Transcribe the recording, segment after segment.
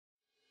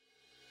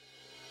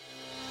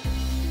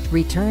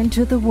Return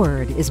to the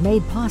Word is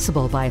made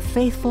possible by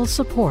faithful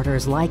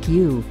supporters like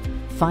you.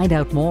 Find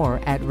out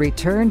more at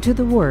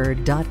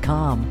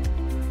returntotheword.com.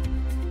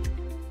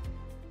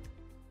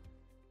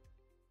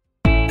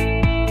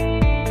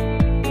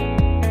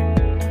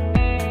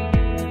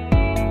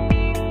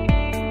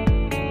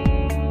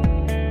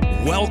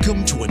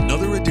 Welcome to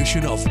another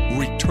edition of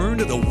Return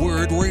to the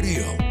Word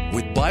Radio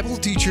with Bible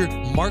teacher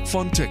Mark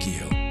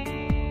Fontecchio.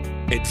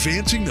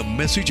 Advancing the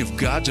message of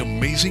God's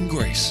amazing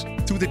grace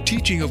through the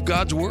teaching of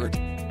God's Word.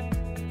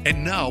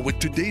 And now with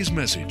today's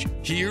message,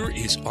 here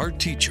is our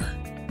teacher.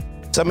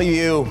 Some of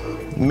you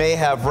may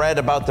have read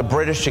about the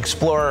British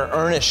explorer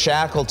Ernest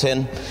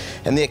Shackleton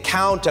and the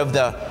account of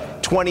the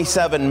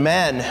 27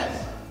 men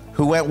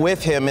who went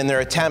with him in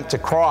their attempt to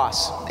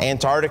cross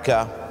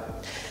Antarctica.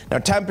 Now,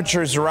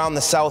 temperatures around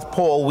the South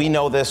Pole, we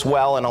know this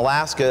well in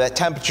Alaska, that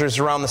temperatures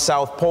around the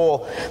South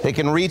Pole, they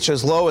can reach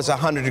as low as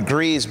 100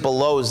 degrees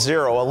below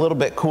zero, a little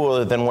bit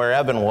cooler than where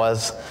Evan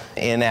was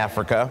in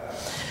Africa.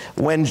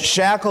 When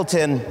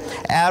Shackleton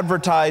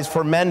advertised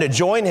for men to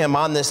join him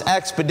on this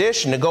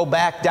expedition to go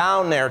back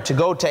down there, to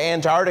go to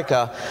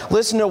Antarctica,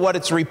 listen to what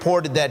it's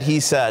reported that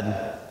he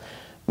said.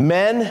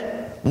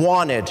 Men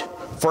wanted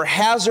for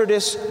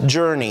hazardous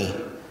journey,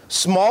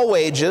 small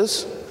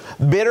wages,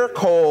 bitter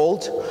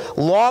cold,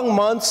 long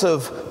months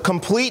of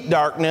complete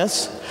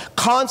darkness,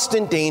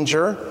 constant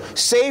danger,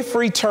 safe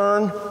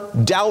return,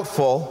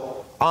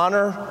 doubtful,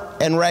 honor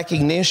and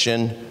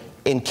recognition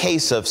in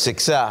case of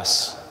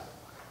success.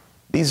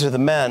 These are the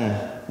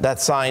men that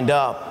signed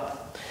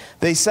up.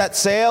 They set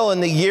sail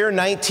in the year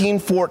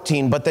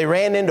 1914, but they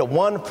ran into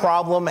one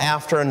problem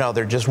after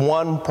another, just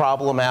one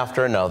problem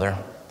after another.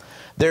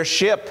 Their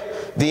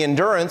ship, the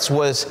Endurance,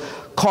 was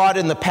caught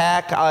in the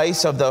pack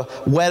ice of the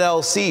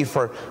Weddell Sea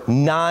for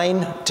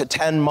 9 to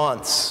 10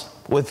 months.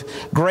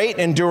 With great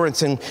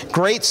endurance and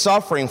great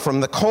suffering from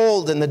the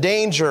cold and the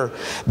danger,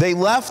 they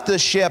left the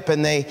ship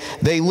and they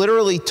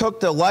literally took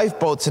the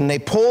lifeboats and they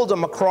pulled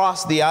them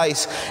across the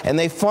ice, and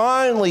they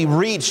finally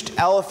reached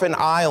Elephant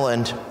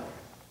Island.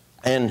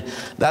 And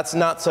that's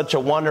not such a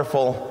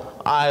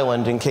wonderful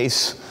island, in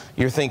case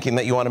you're thinking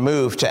that you want to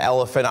move to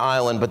Elephant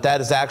Island, but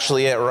that is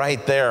actually it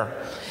right there.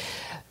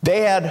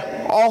 They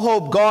had all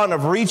hope gone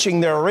of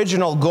reaching their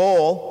original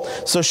goal,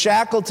 so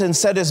Shackleton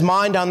set his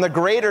mind on the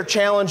greater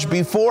challenge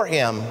before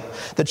him,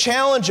 the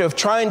challenge of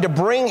trying to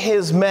bring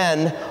his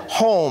men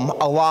home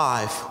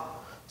alive.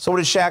 So what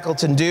did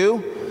Shackleton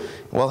do?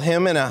 Well,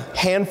 him and a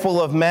handful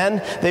of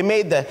men, they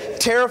made the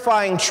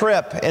terrifying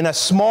trip in a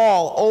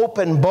small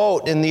open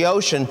boat in the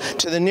ocean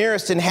to the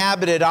nearest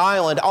inhabited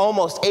island,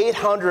 almost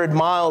 800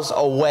 miles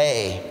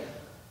away.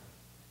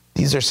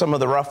 These are some of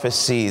the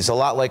roughest seas, a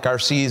lot like our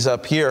seas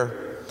up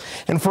here.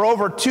 And for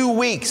over 2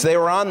 weeks, they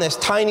were on this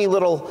tiny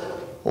little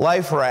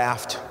life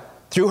raft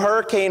through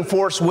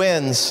hurricane-force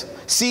winds,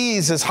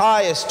 seas as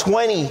high as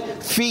 20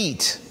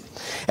 feet.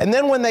 And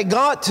then when they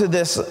got to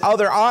this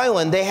other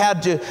island, they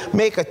had to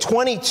make a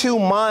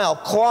 22-mile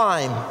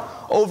climb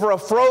over a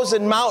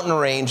frozen mountain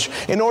range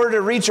in order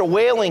to reach a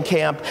whaling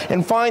camp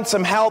and find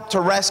some help to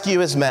rescue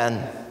his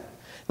men.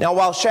 Now,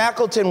 while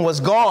Shackleton was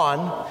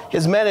gone,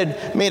 his men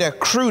had made a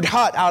crude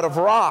hut out of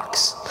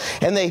rocks,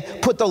 and they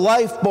put the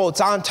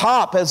lifeboats on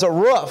top as a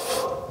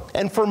roof.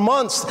 And for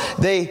months,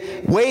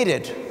 they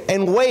waited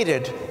and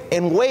waited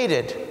and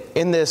waited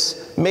in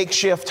this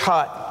makeshift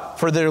hut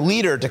for their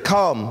leader to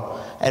come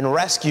and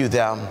rescue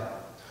them.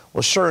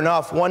 Well, sure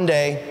enough, one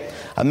day,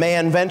 a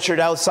man ventured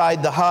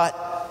outside the hut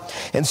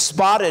and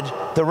spotted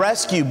the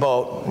rescue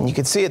boat. And you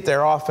can see it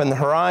there off in the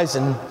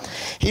horizon.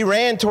 He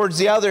ran towards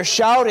the others,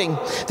 shouting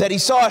that he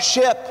saw a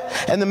ship,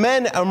 and the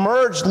men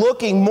emerged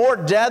looking more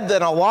dead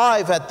than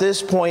alive at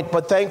this point,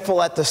 but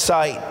thankful at the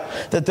sight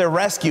that their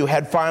rescue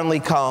had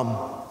finally come.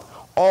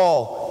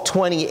 All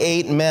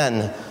 28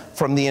 men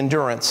from the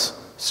Endurance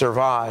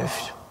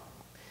survived.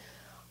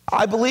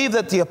 I believe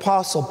that the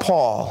Apostle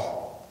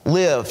Paul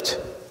lived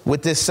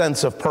with this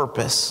sense of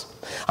purpose.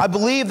 I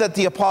believe that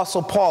the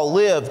Apostle Paul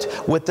lived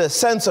with the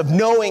sense of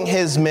knowing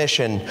his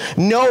mission,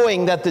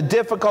 knowing that the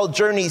difficult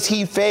journeys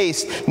he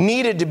faced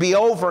needed to be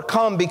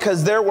overcome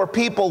because there were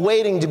people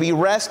waiting to be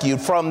rescued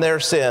from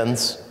their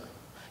sins.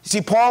 You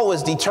see, Paul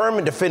was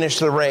determined to finish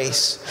the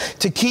race,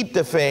 to keep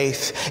the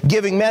faith,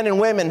 giving men and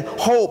women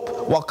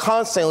hope while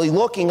constantly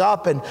looking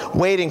up and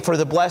waiting for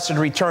the blessed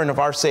return of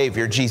our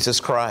Savior, Jesus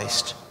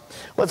Christ.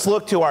 Let's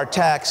look to our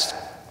text.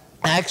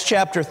 Acts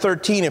chapter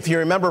 13, if you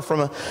remember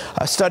from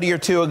a study or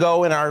two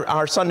ago in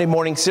our Sunday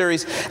morning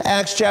series,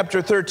 Acts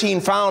chapter 13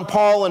 found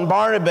Paul and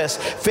Barnabas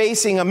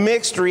facing a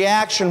mixed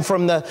reaction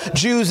from the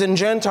Jews and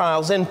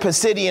Gentiles in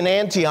Pisidian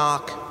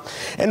Antioch.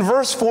 And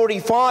verse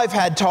 45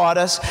 had taught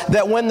us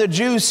that when the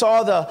Jews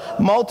saw the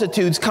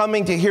multitudes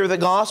coming to hear the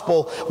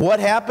gospel, what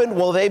happened?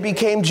 Well, they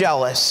became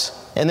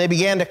jealous, and they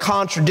began to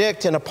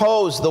contradict and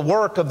oppose the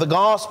work of the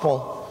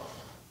gospel.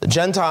 The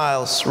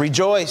Gentiles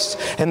rejoiced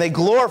and they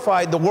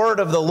glorified the word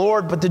of the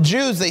Lord, but the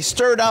Jews, they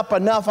stirred up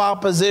enough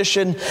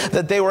opposition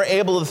that they were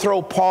able to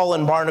throw Paul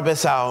and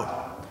Barnabas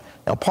out.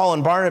 Now, Paul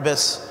and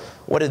Barnabas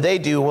what did they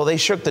do? Well, they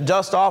shook the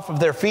dust off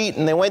of their feet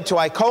and they went to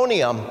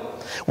Iconium,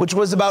 which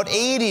was about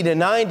 80 to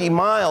 90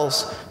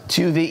 miles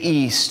to the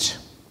east.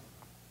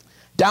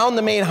 Down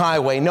the main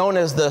highway known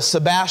as the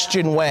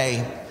Sebastian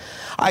Way.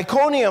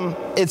 Iconium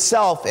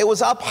itself, it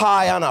was up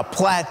high on a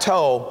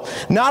plateau.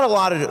 Not a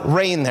lot of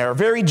rain there,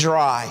 very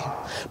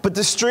dry. But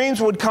the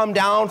streams would come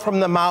down from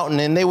the mountain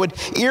and they would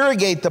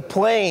irrigate the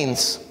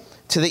plains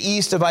to the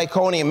east of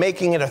Iconium,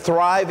 making it a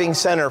thriving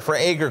center for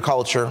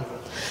agriculture.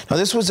 Now,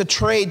 this was a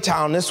trade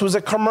town. This was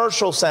a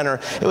commercial center.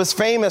 It was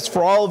famous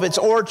for all of its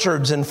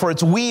orchards and for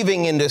its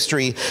weaving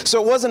industry.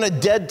 So it wasn't a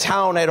dead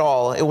town at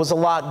all. It was a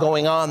lot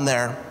going on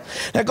there.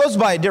 Now, it goes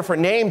by a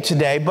different name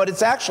today, but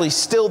it's actually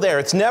still there.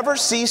 It's never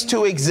ceased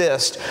to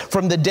exist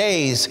from the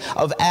days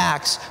of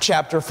Acts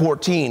chapter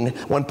 14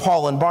 when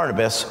Paul and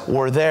Barnabas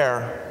were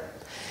there.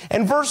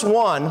 And verse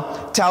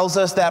 1 tells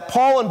us that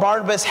Paul and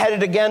Barnabas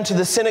headed again to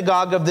the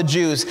synagogue of the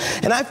Jews.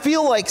 And I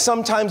feel like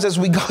sometimes as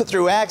we go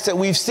through Acts that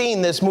we've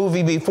seen this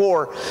movie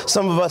before.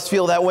 Some of us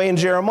feel that way in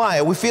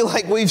Jeremiah. We feel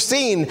like we've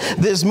seen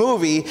this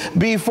movie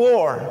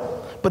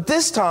before. But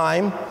this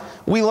time,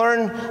 we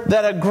learn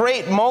that a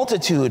great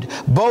multitude,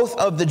 both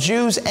of the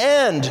Jews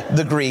and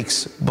the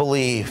Greeks,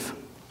 believe.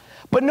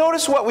 But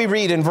notice what we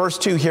read in verse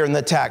 2 here in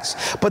the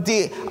text. But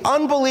the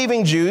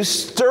unbelieving Jews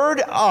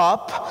stirred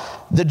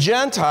up the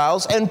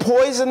Gentiles and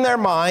poisoned their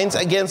minds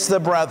against the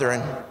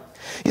brethren.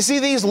 You see,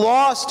 these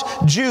lost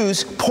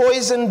Jews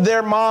poisoned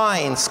their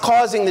minds,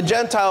 causing the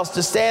Gentiles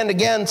to stand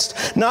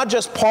against not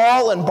just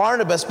Paul and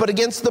Barnabas, but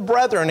against the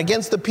brethren,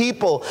 against the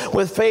people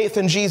with faith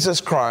in Jesus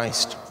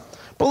Christ.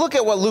 But look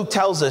at what Luke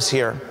tells us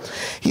here.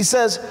 He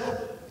says,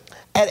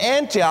 at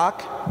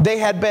Antioch, they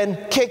had been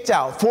kicked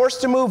out, forced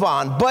to move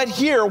on. But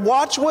here,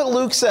 watch what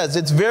Luke says.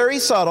 It's very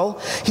subtle.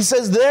 He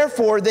says,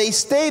 therefore, they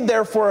stayed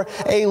there for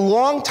a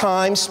long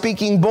time,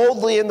 speaking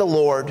boldly in the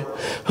Lord,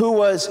 who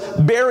was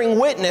bearing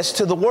witness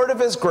to the word of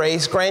his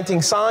grace,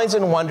 granting signs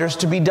and wonders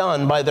to be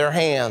done by their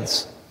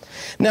hands.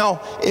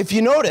 Now, if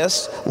you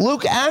notice,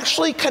 Luke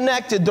actually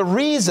connected the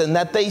reason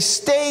that they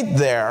stayed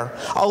there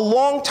a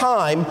long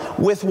time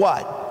with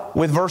what?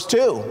 With verse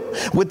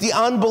 2, with the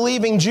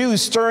unbelieving Jews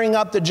stirring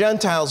up the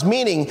Gentiles,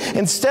 meaning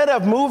instead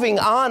of moving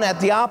on at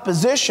the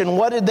opposition,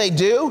 what did they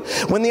do?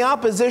 When the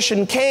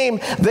opposition came,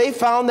 they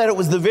found that it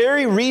was the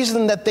very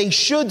reason that they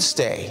should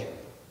stay,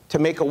 to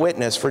make a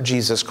witness for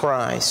Jesus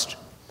Christ.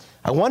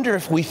 I wonder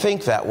if we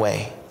think that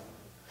way.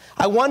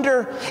 I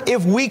wonder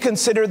if we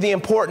consider the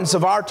importance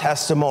of our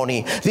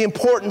testimony, the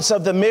importance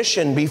of the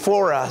mission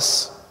before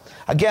us.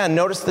 Again,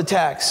 notice the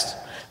text.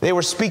 They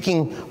were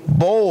speaking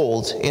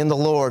bold in the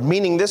Lord,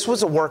 meaning this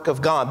was a work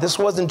of God. This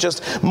wasn't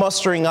just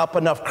mustering up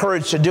enough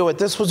courage to do it.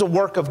 This was a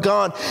work of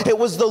God. It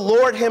was the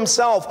Lord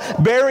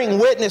himself bearing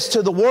witness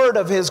to the word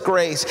of his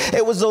grace.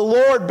 It was the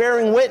Lord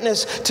bearing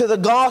witness to the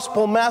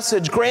gospel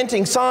message,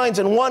 granting signs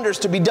and wonders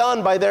to be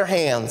done by their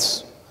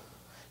hands.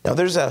 Now,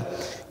 there's an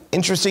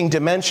interesting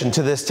dimension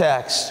to this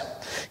text.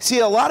 See,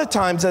 a lot of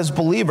times as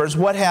believers,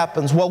 what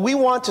happens? Well, we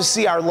want to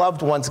see our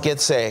loved ones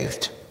get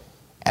saved.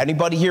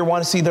 Anybody here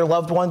want to see their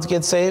loved ones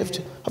get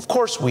saved? Of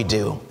course we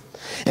do.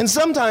 And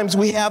sometimes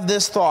we have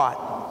this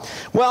thought,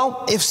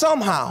 well, if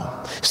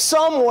somehow,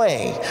 some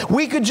way,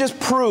 we could just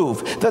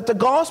prove that the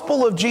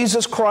gospel of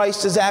Jesus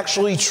Christ is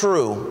actually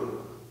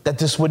true, that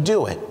this would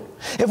do it.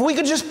 If we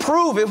could just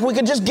prove, if we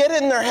could just get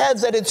it in their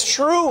heads that it's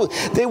true,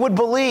 they would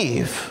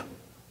believe.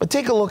 But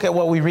take a look at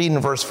what we read in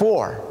verse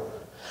 4.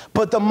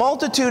 But the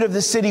multitude of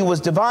the city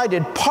was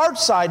divided, part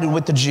sided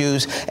with the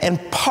Jews and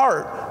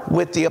part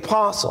with the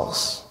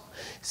apostles.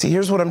 See,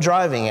 here's what I'm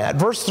driving at.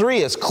 Verse 3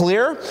 is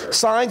clear.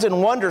 Signs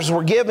and wonders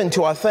were given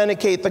to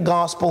authenticate the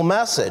gospel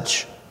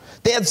message.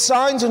 They had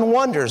signs and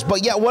wonders,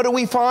 but yet what do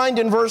we find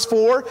in verse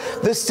 4?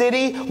 The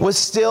city was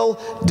still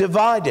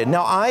divided.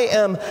 Now, I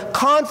am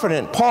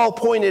confident Paul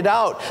pointed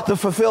out the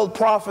fulfilled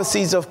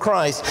prophecies of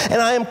Christ, and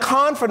I am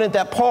confident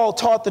that Paul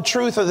taught the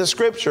truth of the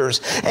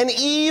scriptures. And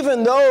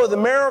even though the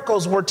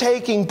miracles were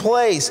taking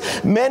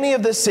place, many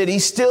of the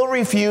cities still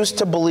refused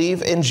to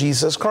believe in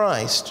Jesus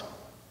Christ.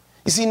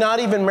 You see, not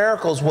even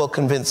miracles will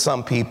convince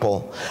some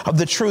people of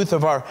the truth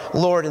of our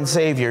Lord and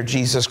Savior,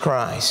 Jesus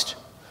Christ.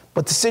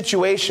 But the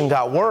situation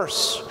got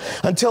worse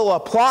until a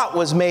plot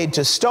was made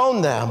to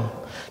stone them.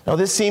 Now,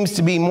 this seems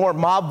to be more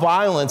mob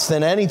violence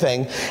than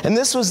anything. And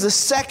this was the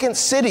second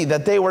city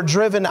that they were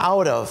driven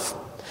out of.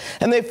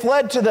 And they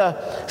fled to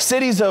the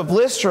cities of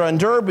Lystra and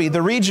Derbe.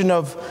 The region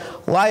of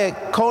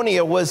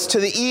Lycaonia was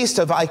to the east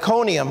of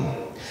Iconium.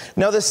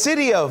 Now, the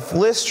city of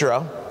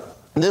Lystra,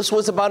 this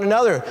was about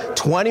another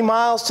 20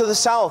 miles to the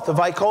south of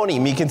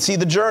Iconium. You can see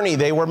the journey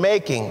they were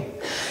making.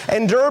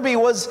 And Derbe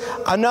was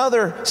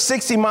another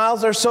 60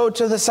 miles or so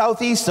to the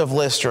southeast of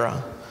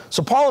Lystra.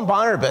 So Paul and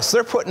Barnabas,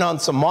 they're putting on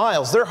some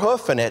miles. They're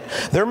hoofing it.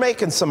 They're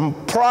making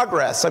some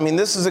progress. I mean,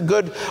 this is a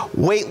good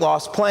weight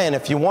loss plan.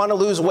 If you want to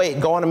lose weight,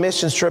 go on a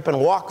missions trip and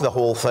walk the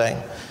whole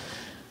thing.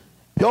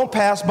 Don't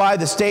pass by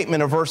the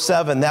statement of verse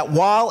 7 that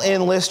while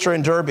in Lystra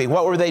and Derbe,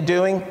 what were they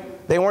doing?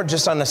 They weren't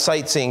just on a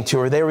sightseeing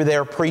tour. They were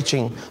there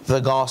preaching the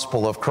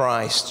gospel of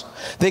Christ.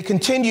 They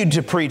continued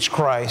to preach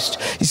Christ.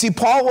 You see,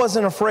 Paul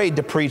wasn't afraid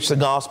to preach the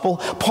gospel.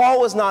 Paul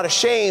was not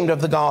ashamed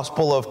of the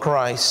gospel of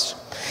Christ.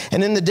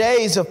 And in the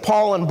days of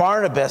Paul and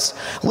Barnabas,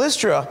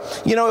 Lystra,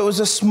 it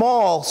was a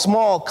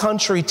small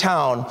country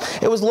town.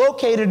 It was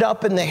located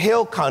up in the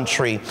hill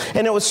country,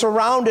 and it was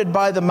surrounded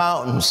by the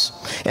mountains.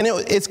 And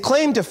its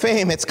claim to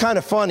fame, it's kind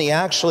of funny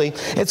actually,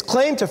 its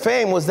claim to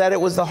fame was that it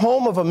was the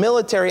home of a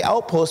military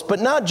outpost, but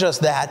not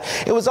just that.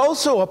 It was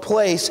also a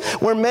place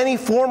where many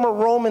former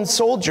Roman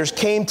soldiers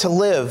came to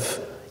live.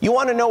 You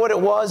want to know what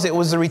it was? It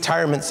was the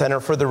retirement center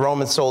for the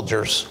Roman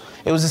soldiers.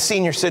 It was a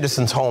senior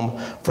citizens' home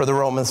for the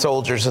Roman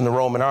soldiers in the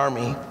Roman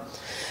army.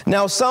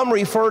 Now, some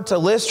refer to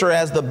Lystra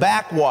as the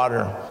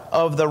backwater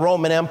of the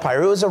Roman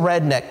Empire. It was a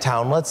redneck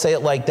town, let's say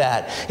it like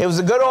that. It was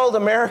a good old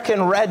American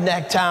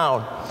redneck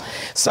town.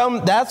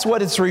 That's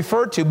what it's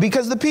referred to,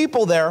 because the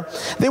people there,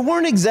 they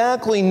weren't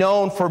exactly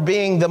known for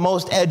being the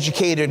most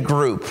educated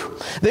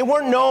group. They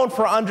weren't known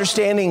for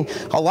understanding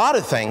a lot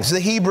of things, the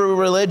Hebrew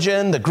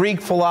religion, the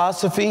Greek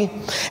philosophy.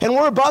 And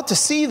we're about to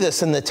see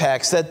this in the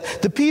text,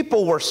 that the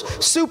people were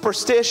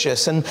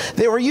superstitious and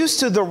they were used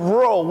to the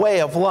rural way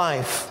of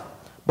life.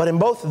 But in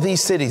both of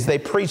these cities, they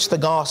preached the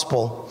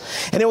gospel.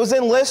 And it was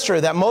in Lystra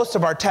that most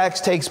of our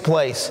text takes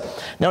place.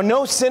 Now,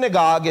 no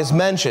synagogue is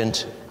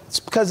mentioned. It's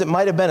because it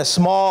might have been a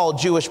small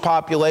Jewish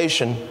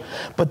population.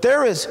 But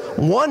there is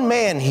one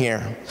man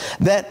here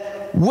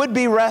that would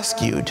be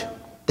rescued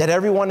that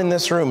everyone in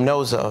this room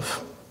knows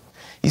of.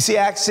 You see,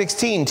 Acts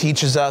 16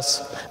 teaches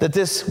us that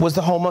this was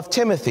the home of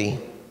Timothy.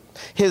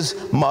 His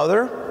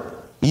mother,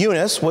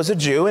 Eunice, was a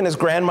Jew, and his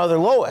grandmother,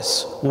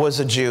 Lois, was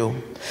a Jew.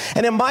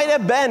 And it might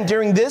have been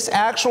during this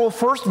actual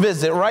first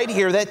visit right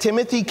here that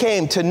Timothy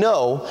came to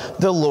know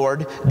the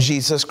Lord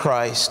Jesus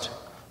Christ.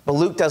 But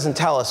Luke doesn't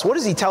tell us. What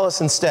does he tell us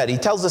instead? He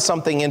tells us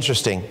something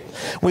interesting.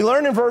 We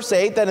learn in verse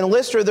 8 that in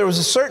Lystra there was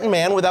a certain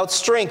man without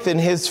strength in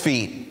his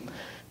feet.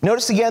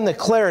 Notice again the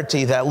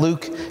clarity that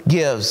Luke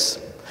gives.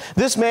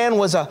 This man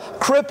was a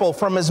cripple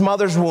from his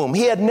mother's womb.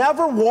 He had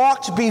never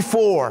walked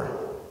before.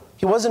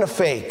 He wasn't a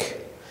fake.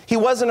 He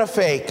wasn't a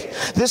fake.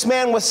 This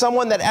man was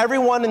someone that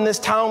everyone in this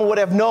town would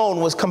have known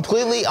was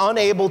completely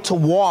unable to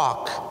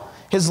walk.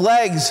 His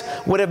legs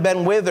would have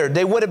been withered.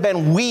 They would have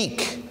been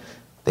weak.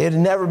 They had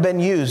never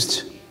been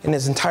used in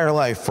his entire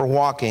life for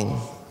walking.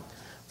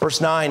 Verse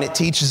 9, it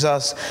teaches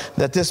us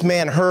that this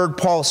man heard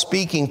Paul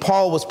speaking.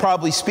 Paul was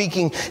probably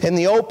speaking in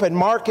the open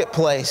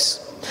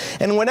marketplace.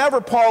 And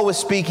whenever Paul was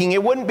speaking,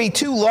 it wouldn't be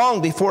too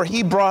long before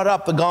he brought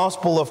up the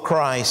gospel of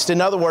Christ. In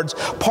other words,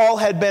 Paul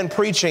had been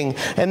preaching,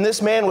 and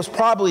this man was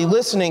probably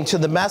listening to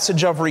the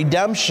message of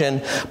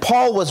redemption.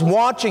 Paul was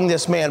watching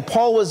this man.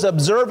 Paul was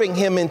observing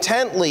him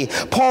intently.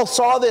 Paul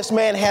saw this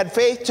man had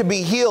faith to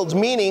be healed,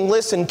 meaning,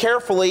 listen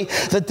carefully,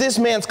 that this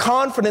man's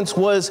confidence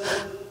was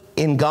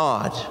in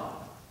God.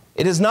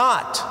 It is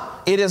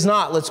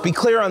not, let's be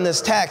clear on this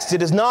text,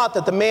 it is not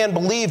that the man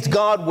believed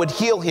God would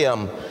heal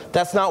him.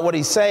 That's not what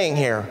he's saying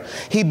here.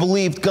 He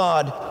believed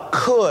God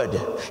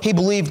could. He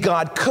believed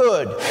God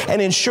could.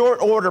 And in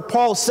short order,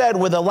 Paul said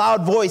with a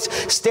loud voice,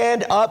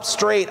 "Stand up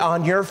straight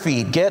on your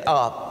feet. Get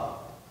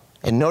up."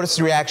 And notice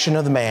the reaction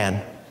of the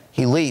man.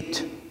 He leaped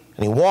and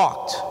he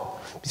walked.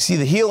 You see,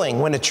 the healing,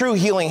 when a true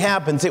healing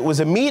happens, it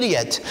was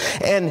immediate.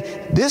 And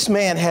this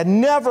man had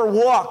never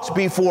walked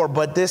before,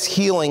 but this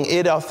healing,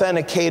 it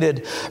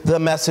authenticated the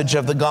message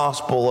of the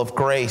gospel of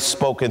grace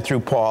spoken through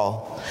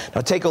Paul.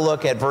 Now take a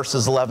look at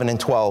verses 11 and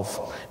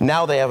 12.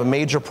 Now they have a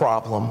major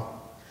problem.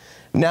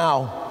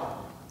 Now,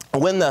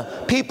 when the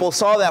people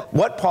saw that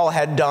what Paul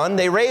had done,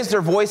 they raised their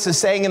voices,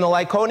 saying in the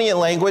Lycaonian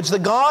language, "The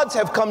gods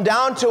have come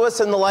down to us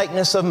in the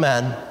likeness of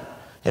men."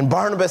 And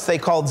Barnabas they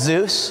called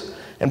Zeus,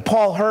 and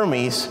Paul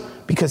Hermes,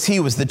 because he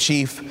was the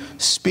chief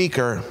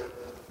speaker.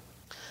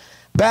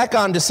 Back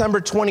on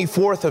December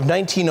 24th of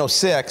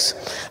 1906,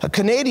 a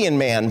Canadian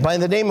man by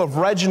the name of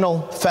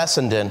Reginald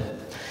Fessenden,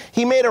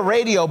 he made a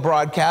radio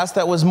broadcast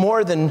that was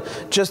more than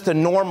just the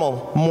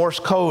normal Morse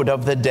code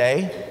of the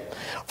day.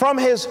 From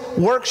his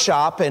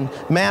workshop in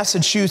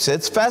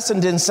Massachusetts,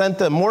 Fessenden sent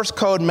the Morse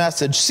code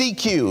message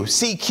CQ,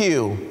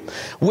 CQ,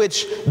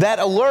 which that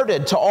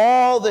alerted to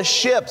all the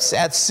ships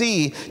at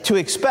sea to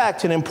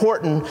expect an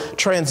important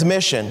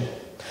transmission.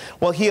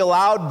 Well, he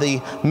allowed the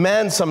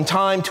men some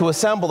time to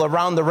assemble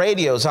around the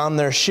radios on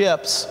their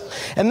ships.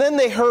 And then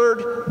they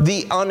heard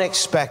the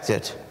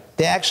unexpected.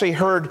 They actually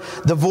heard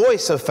the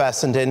voice of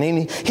Fessenden.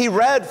 And he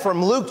read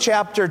from Luke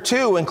chapter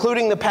 2,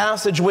 including the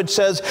passage which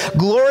says,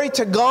 "Glory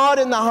to God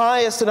in the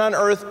highest, and on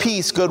earth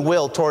peace,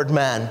 goodwill toward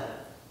men."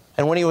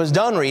 And when he was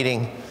done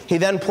reading, he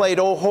then played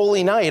 "O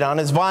Holy Night" on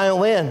his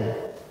violin.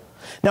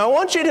 Now I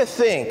want you to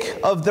think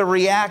of the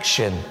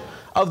reaction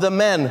of the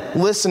men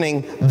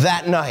listening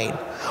that night.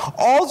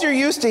 All you're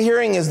used to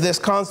hearing is this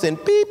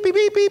constant beep, beep,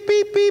 beep, beep,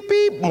 beep, beep,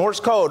 beep, Morse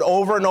code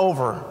over and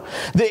over.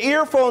 The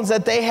earphones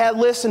that they had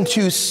listened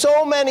to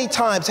so many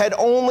times had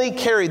only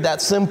carried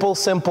that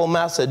simple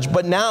message.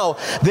 But now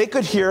they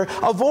could hear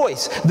a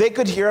voice. They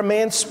could hear a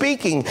man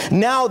speaking.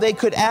 Now they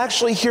could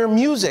actually hear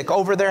music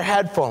over their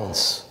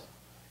headphones.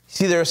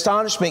 See, their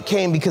astonishment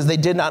came because they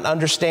did not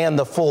understand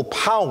the full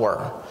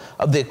power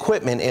of the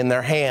equipment in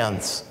their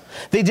hands.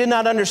 They did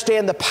not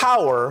understand the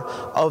power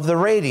of the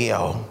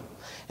radio.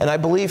 And I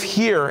believe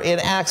here in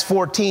Acts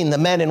 14, the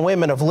men and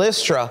women of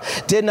Lystra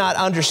did not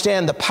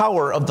understand the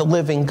power of the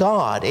living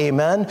God.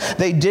 Amen?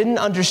 They didn't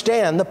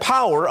understand the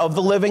power of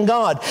the living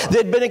God.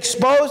 They'd been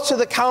exposed to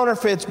the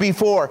counterfeits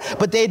before,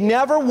 but they'd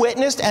never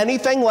witnessed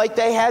anything like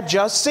they had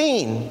just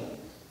seen.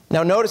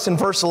 Now notice in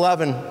verse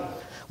 11,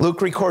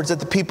 Luke records that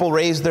the people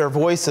raised their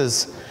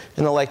voices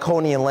in the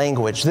Lycaonian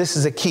language. This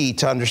is a key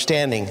to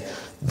understanding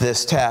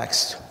this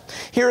text.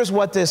 Here's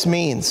what this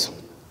means.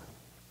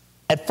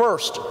 At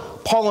first,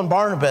 Paul and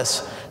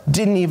Barnabas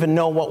didn't even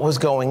know what was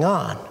going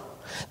on.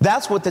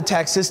 That's what the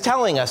text is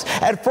telling us.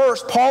 At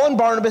first, Paul and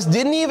Barnabas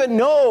didn't even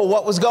know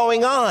what was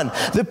going on.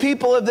 The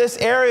people of this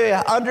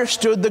area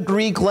understood the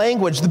Greek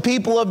language. The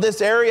people of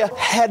this area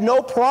had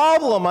no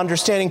problem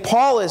understanding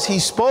Paul as he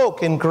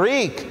spoke in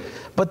Greek.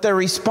 But their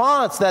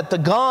response that the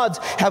gods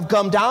have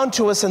come down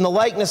to us in the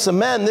likeness of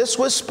men, this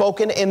was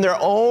spoken in their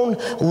own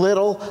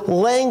little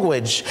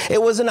language. It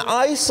was an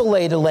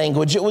isolated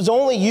language. It was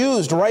only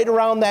used right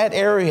around that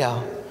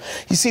area.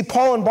 You see,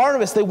 Paul and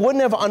Barnabas, they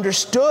wouldn't have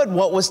understood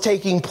what was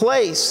taking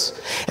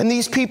place. And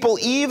these people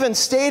even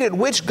stated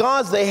which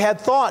gods they had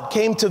thought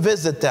came to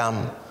visit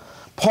them.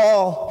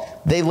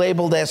 Paul, they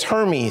labeled as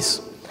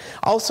Hermes,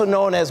 also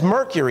known as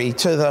Mercury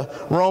to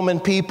the Roman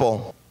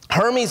people.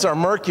 Hermes, or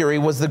Mercury,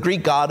 was the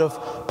Greek god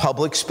of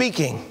public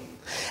speaking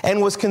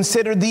and was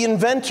considered the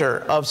inventor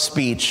of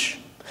speech.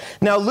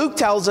 Now, Luke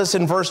tells us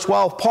in verse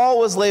 12, Paul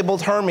was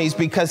labeled Hermes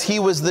because he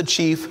was the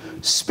chief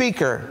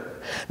speaker.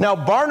 Now,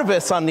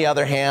 Barnabas, on the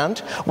other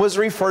hand, was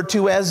referred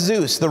to as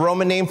Zeus. The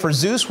Roman name for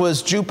Zeus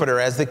was Jupiter,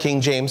 as the King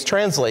James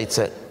translates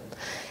it.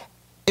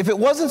 If it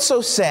wasn't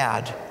so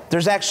sad,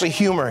 there's actually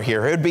humor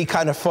here. It would be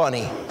kind of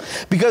funny.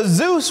 Because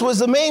Zeus was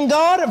the main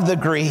god of the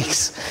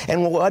Greeks.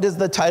 And what is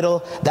the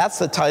title? That's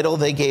the title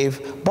they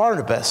gave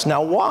Barnabas.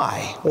 Now,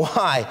 why?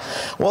 Why?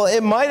 Well,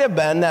 it might have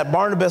been that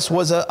Barnabas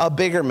was a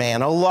bigger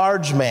man, a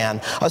large man,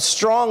 a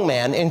strong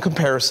man in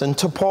comparison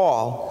to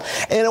Paul.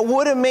 And it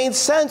would have made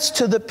sense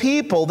to the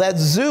people that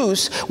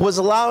Zeus was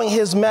allowing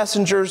his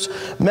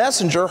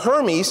messenger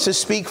Hermes to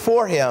speak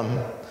for him.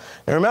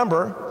 Now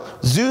remember,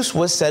 Zeus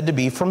was said to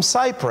be from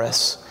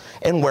Cyprus.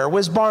 And where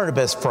was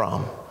Barnabas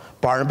from?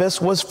 Barnabas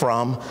was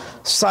from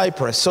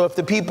Cyprus. So if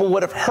the people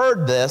would have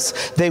heard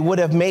this, they would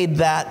have made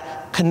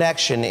that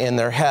connection in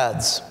their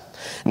heads.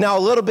 Now,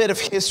 a little bit of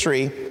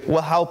history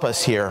will help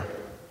us here.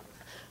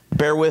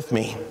 Bear with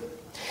me.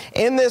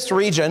 In this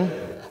region,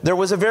 there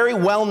was a very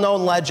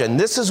well-known legend.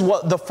 This is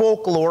what the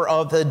folklore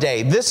of the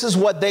day. This is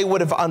what they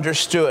would have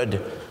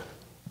understood.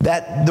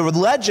 That the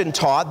legend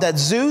taught that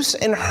Zeus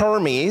and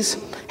Hermes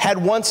had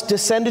once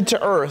descended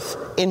to earth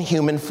in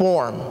human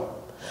form.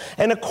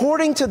 And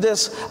according to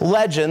this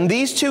legend,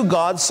 these two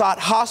gods sought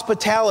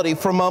hospitality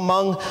from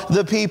among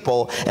the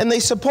people. And they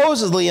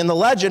supposedly, in the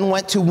legend,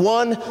 went to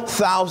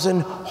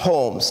 1,000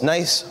 homes.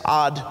 Nice,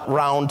 odd,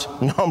 round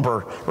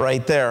number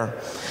right there.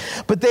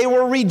 But they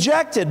were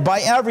rejected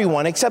by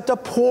everyone except a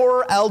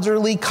poor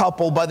elderly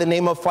couple by the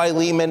name of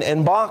Philemon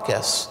and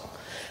Baucis.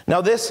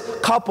 Now, this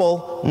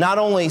couple not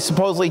only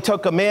supposedly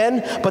took them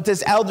in, but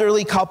this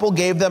elderly couple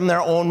gave them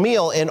their own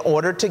meal in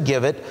order to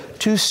give it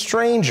to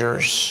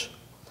strangers.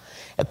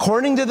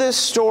 According to this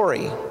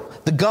story,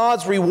 the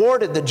gods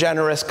rewarded the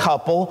generous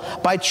couple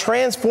by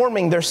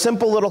transforming their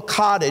simple little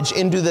cottage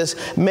into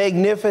this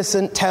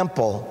magnificent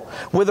temple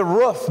with a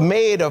roof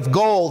made of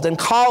gold and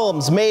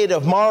columns made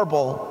of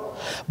marble.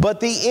 But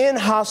the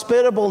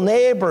inhospitable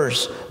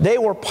neighbors, they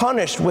were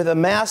punished with a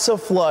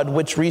massive flood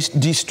which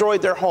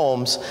destroyed their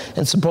homes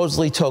and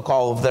supposedly took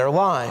all of their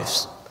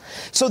lives.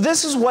 So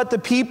this is what the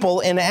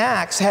people in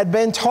Acts had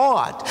been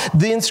taught.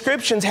 The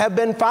inscriptions have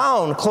been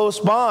found close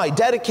by,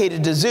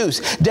 dedicated to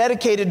Zeus,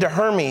 dedicated to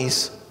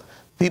Hermes.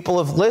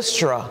 People of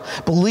Lystra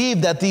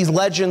believed that these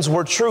legends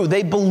were true.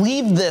 They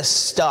believed this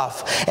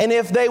stuff. And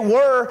if they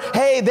were,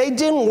 hey, they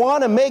didn't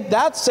want to make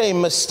that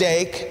same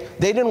mistake.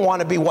 They didn't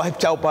want to be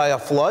wiped out by a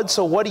flood.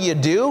 So what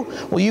do?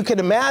 Well, you can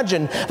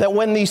imagine that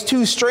when these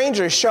two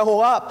strangers show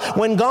up,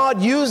 when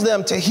God used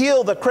them to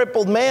heal the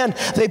crippled man,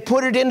 they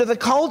put it into the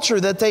culture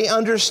that they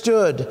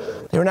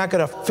understood. They were not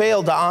going to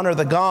fail to honor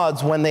the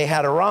gods when they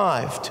had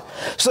arrived.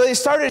 So they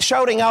started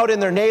shouting out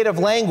in their native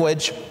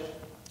language,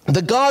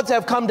 "The gods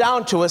have come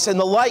down to us in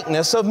the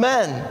likeness of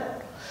men."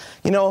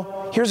 You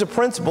know, here's a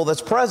principle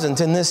that's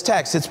present in this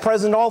text. It's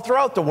present all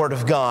throughout the Word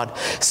of God.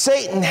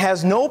 Satan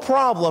has no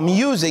problem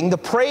using the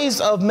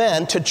praise of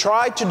men to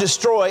try to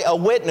destroy a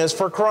witness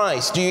for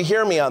Christ. Do you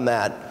hear me on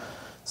that?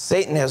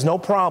 Satan has no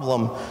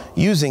problem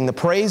using the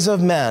praise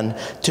of men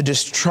to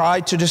try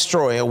to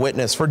destroy a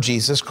witness for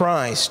Jesus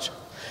Christ.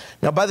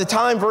 Now, by the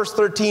time verse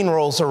 13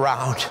 rolls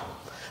around,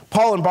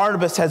 Paul and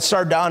Barnabas had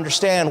started to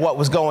understand what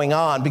was going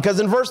on, because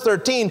in verse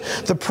 13,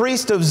 the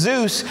priest of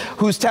Zeus,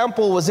 whose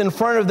temple was in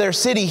front of their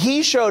city,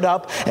 he showed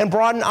up and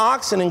brought an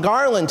oxen and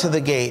garland to the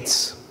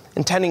gates,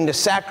 intending to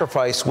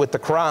sacrifice with the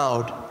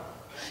crowd.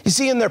 You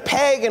see, in their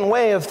pagan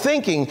way of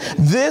thinking,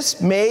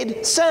 this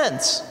made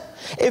sense.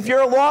 If you're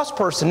a lost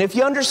person, if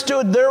you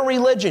understood their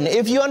religion,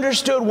 if you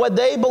understood what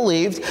they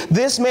believed,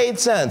 this made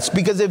sense.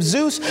 Because if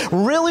Zeus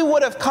really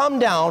would have come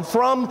down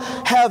from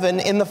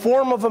heaven in the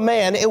form of a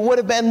man, it would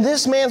have been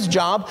this man's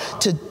job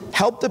to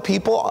help the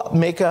people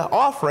make an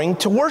offering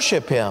to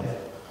worship him.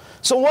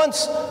 So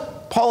once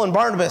Paul and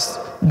Barnabas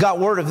got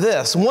word of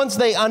this, once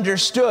they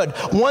understood,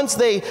 once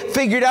they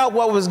figured out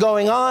what was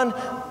going on,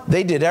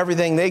 they did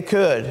everything they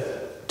could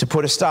to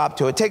put a stop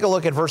to it. Take a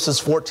look at verses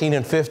 14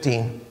 and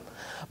 15.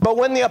 But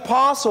when the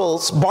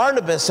apostles,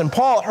 Barnabas and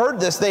Paul,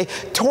 heard this, they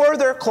tore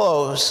their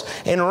clothes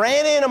and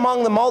ran in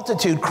among the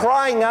multitude,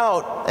 crying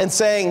out and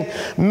saying,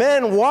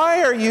 "Men,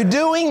 why are you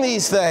doing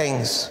these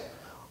things?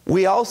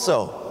 We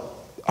also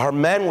are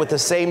men with the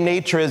same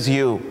nature as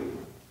you,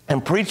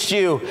 and preach to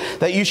you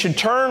that you should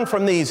turn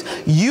from these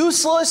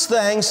useless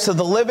things to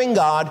the living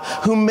God,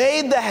 who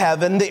made the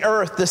heaven, the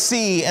earth, the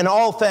sea, and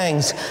all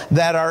things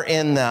that are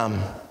in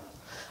them."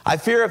 I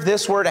fear if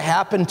this were to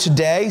happen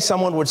today,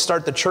 someone would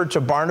start the church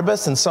of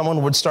Barnabas and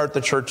someone would start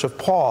the church of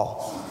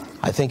Paul.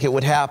 I think it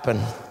would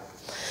happen.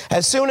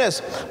 As soon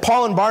as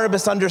Paul and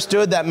Barnabas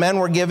understood that men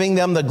were giving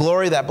them the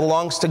glory that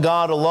belongs to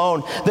God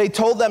alone, they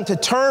told them to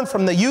turn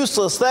from the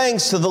useless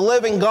things to the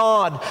living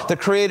God, the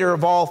creator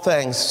of all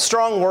things.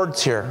 Strong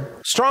words here.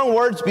 Strong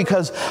words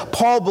because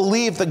Paul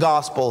believed the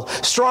gospel.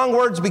 Strong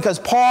words because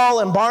Paul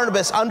and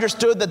Barnabas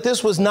understood that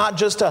this was not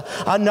just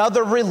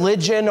another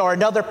religion or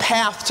another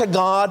path to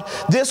God.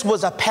 This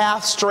was a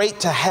path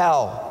straight to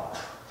hell.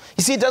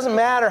 You see, it doesn't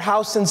matter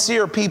how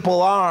sincere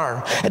people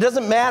are. It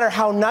doesn't matter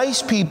how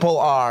nice people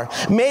are.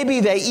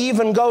 Maybe they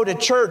even go to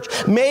church.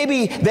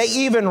 Maybe they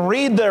even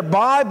read their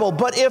Bible.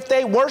 But if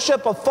they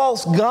worship a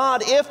false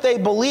god, if they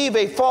believe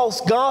a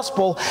false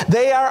gospel,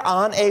 they are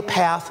on a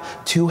path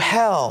to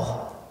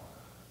hell.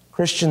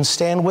 Christians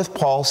stand with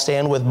Paul,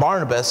 stand with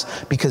Barnabas,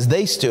 because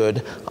they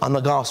stood on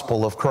the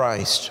gospel of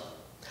Christ.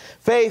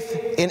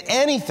 Faith in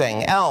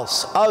anything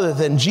else other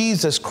than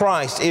Jesus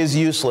Christ is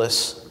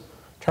useless.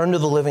 Turn to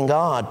the living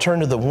God. Turn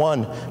to the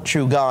one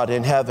true God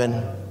in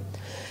heaven.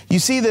 You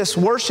see, this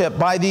worship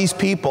by these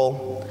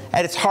people,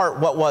 at its heart,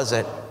 what was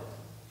it?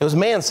 It was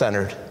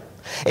man-centered.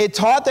 It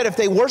taught that if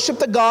they worshiped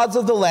the gods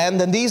of the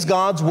land, then these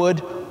gods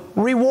would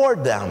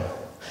reward them.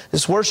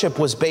 This worship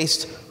was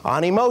based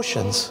on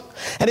emotions.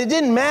 And it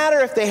didn't matter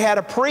if they had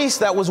a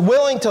priest that was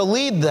willing to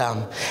lead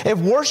them. If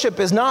worship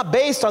is not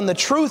based on the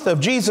truth of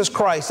Jesus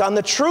Christ, on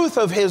the truth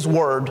of His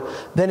Word,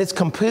 then it's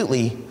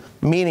completely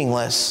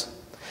meaningless.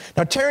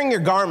 Now, tearing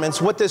your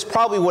garments, what this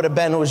probably would have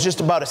been was just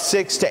about a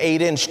 6 to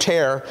 8 inch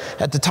tear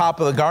at the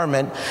top of the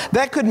garment.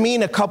 That could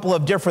mean a couple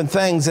of different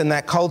things in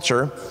that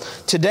culture.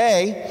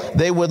 Today,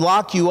 they would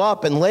lock you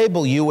up and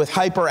label you with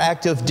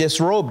hyperactive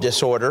disrobe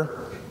disorder.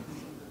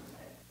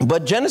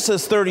 But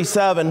Genesis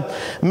 37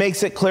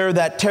 makes it clear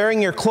that tearing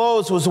your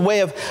clothes was a way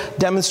of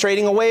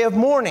demonstrating a way of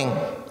mourning.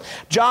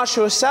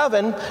 Joshua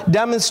 7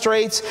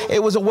 demonstrates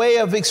it was a way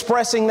of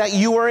expressing that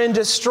you were in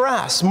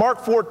distress.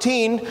 Mark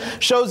 14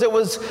 shows it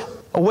was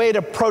a way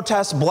to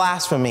protest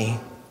blasphemy.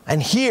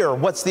 And here,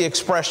 what's the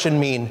expression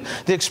mean?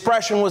 The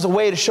expression was a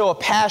way to show a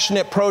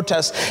passionate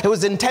protest. It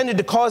was intended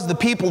to cause the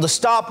people to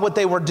stop what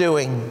they were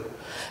doing.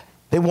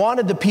 They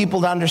wanted the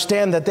people to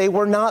understand that they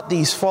were not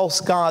these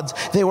false gods.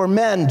 They were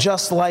men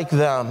just like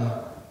them.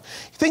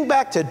 Think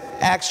back to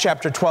Acts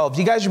chapter 12.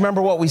 Do you guys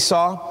remember what we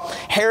saw?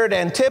 Herod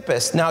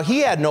Antipas. Now, he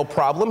had no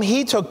problem.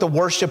 He took the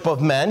worship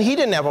of men. He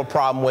didn't have a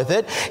problem with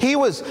it. He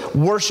was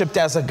worshiped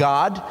as a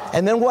god.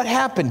 And then what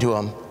happened to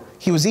him?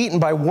 He was eaten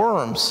by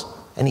worms,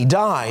 and he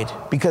died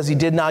because he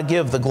did not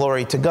give the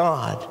glory to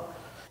God.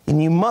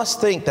 And you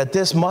must think that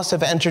this must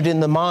have entered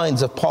in the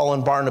minds of Paul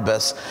and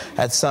Barnabas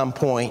at some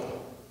point.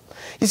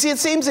 You see, it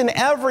seems in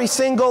every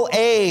single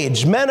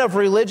age, men of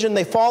religion,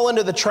 they fall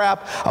into the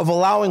trap of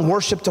allowing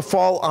worship to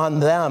fall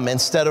on them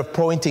instead of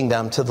pointing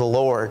them to the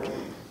Lord.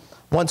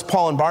 Once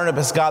Paul and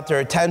Barnabas got their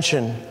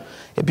attention,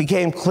 it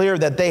became clear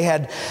that they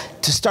had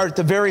to start at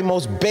the very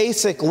most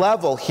basic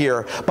level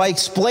here by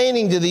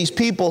explaining to these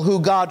people who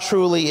God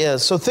truly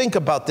is. So think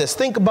about this.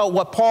 Think about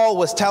what Paul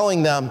was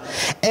telling them.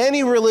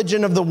 Any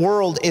religion of the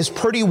world is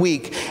pretty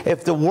weak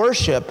if the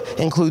worship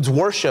includes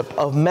worship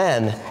of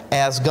men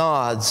as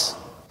gods.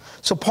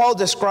 So Paul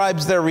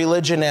describes their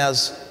religion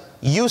as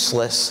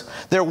useless.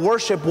 Their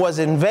worship was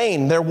in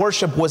vain. Their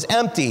worship was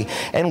empty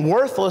and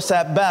worthless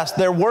at best.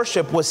 Their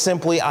worship was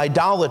simply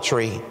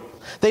idolatry.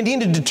 They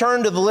needed to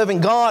turn to the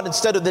living God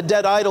instead of the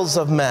dead idols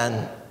of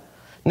men.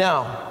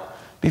 Now,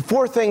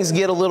 before things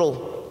get a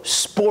little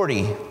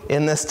sporty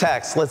in this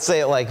text, let's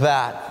say it like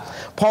that,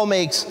 Paul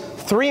makes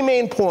 3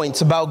 main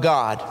points about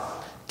God.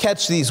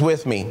 catch these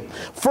with me.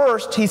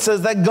 First, he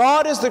says that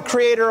God is the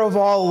creator of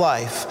all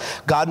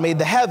life. God made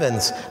the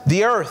heavens,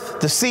 the earth,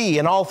 the sea,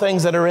 and all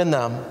things that are in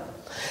them.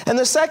 And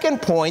the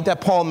second point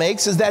that Paul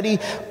makes is that he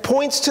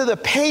points to the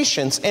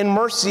patience and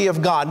mercy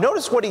of God.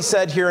 Notice what he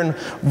said here in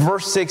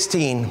verse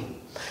 16.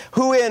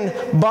 Who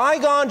in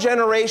bygone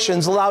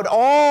generations allowed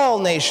all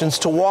nations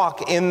to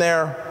walk in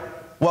their,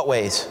 what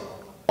ways?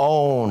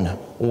 Own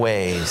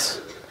ways.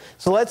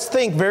 So let's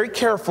think very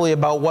carefully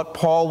about what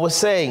Paul was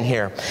saying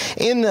here.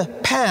 In the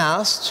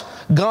past,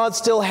 God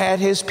still had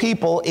his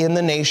people in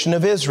the nation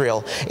of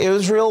Israel.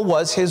 Israel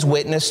was his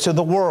witness to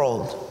the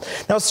world.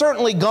 Now,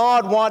 certainly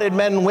God wanted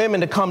men and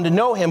women to come to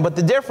know him, but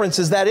the difference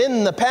is that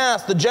in the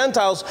past, the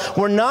Gentiles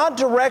were not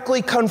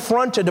directly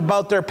confronted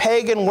about their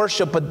pagan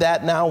worship, but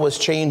that now was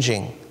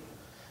changing.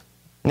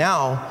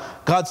 Now,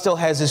 God still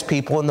has his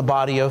people in the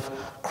body of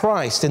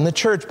Christ, in the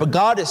church, but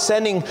God is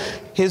sending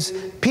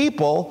his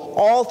people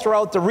all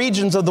throughout the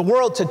regions of the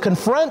world to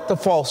confront the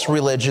false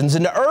religions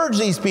and to urge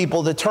these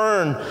people to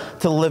turn to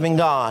the living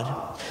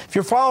God. If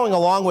you're following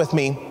along with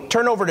me,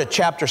 turn over to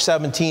chapter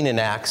 17 in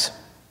Acts.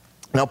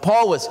 Now,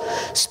 Paul was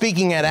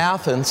speaking at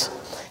Athens,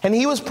 and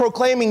he was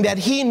proclaiming that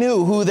he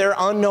knew who their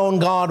unknown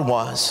God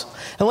was.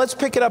 And let's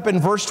pick it up in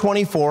verse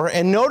 24,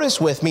 and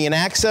notice with me in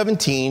Acts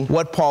 17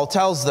 what Paul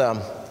tells them.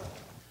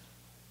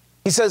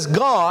 He says,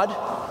 God,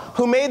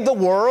 who made the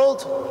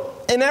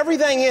world and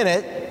everything in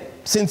it,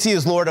 since he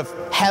is Lord of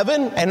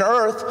heaven and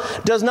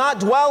earth, does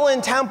not dwell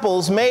in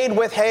temples made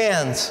with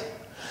hands,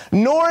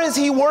 nor is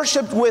he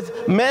worshipped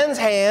with men's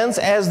hands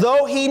as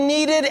though he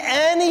needed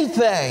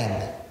anything,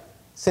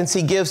 since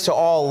he gives to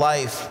all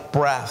life,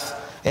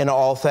 breath, and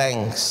all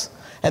things.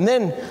 And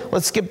then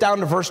let's skip down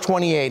to verse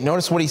 28.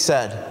 Notice what he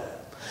said.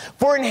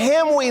 For in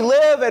him we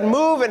live and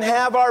move and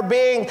have our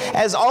being,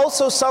 as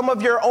also some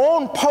of your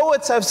own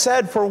poets have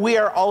said, for we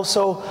are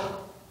also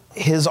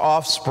his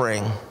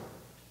offspring.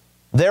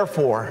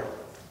 Therefore,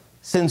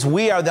 since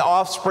we are the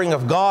offspring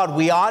of God,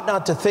 we ought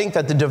not to think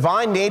that the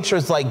divine nature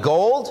is like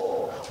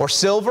gold or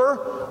silver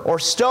or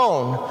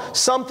stone,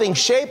 something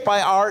shaped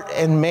by art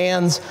and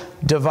man's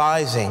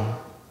devising.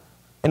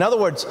 In other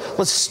words,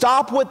 let's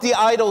stop with the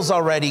idols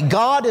already.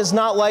 God is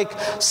not like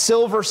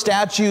silver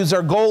statues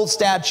or gold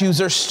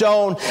statues or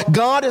stone.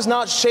 God is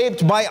not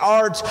shaped by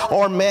art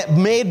or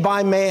made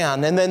by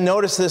man. And then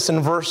notice this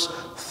in verse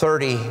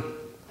 30.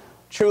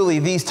 Truly,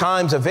 these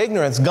times of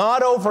ignorance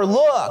God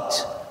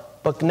overlooked,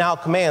 but now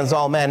commands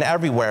all men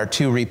everywhere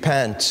to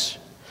repent.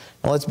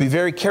 Now, let's be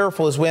very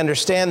careful as we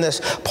understand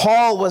this.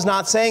 Paul was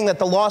not saying that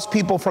the lost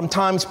people from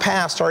times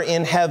past are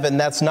in heaven.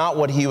 That's not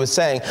what he was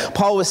saying.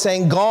 Paul was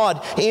saying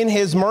God, in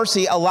his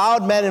mercy,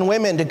 allowed men and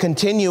women to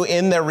continue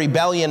in their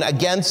rebellion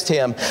against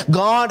him.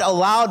 God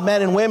allowed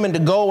men and women to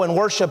go and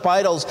worship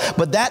idols,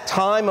 but that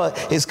time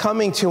is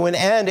coming to an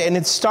end, and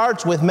it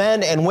starts with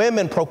men and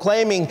women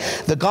proclaiming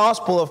the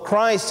gospel of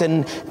Christ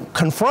and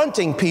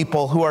confronting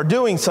people who are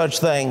doing such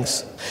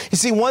things. You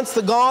see, once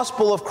the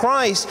gospel of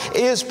Christ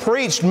is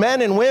preached,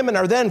 men and women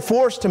are then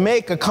forced to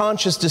make a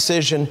conscious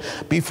decision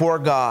before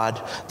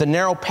God: the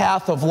narrow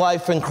path of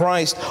life in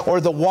Christ or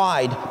the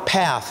wide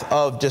path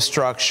of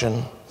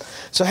destruction.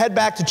 So head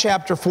back to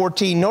chapter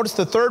 14. Notice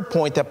the third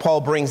point that Paul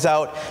brings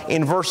out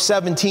in verse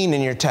 17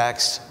 in your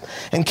text.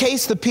 In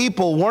case the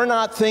people were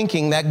not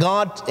thinking that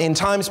God in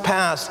times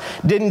past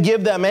didn't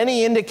give them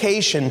any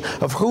indication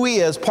of who he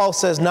is, Paul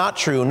says, not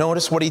true.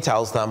 Notice what he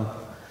tells them.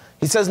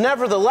 He says,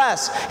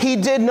 nevertheless, he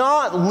did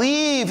not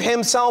leave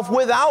himself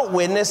without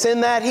witness in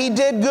that he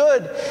did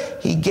good.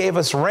 He gave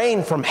us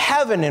rain from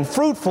heaven and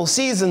fruitful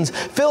seasons,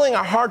 filling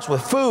our hearts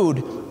with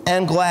food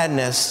and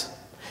gladness.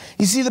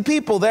 You see, the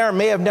people there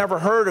may have never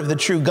heard of the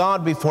true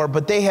God before,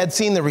 but they had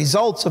seen the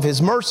results of his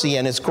mercy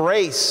and his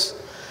grace.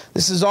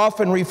 This is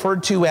often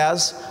referred to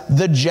as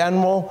the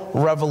general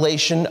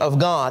revelation of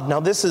God. Now,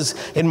 this is,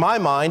 in my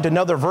mind,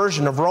 another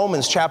version of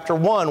Romans chapter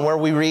 1, where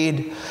we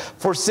read,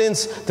 for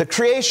since the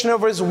creation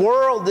of his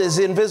world, his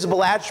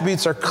invisible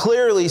attributes are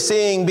clearly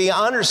being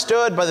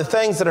understood by the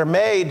things that are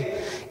made,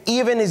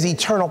 even his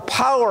eternal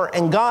power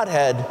and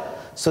Godhead,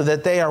 so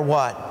that they are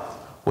what?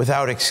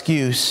 Without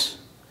excuse.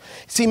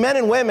 See, men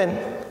and women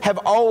have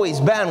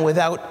always been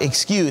without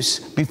excuse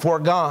before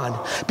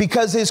God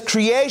because his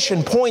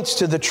creation points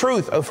to the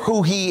truth of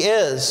who he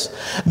is.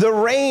 The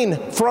rain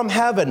from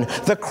heaven,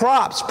 the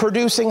crops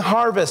producing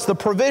harvest, the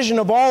provision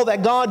of all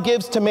that God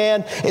gives to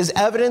man is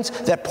evidence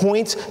that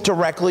points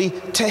directly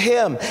to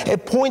him.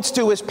 It points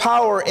to his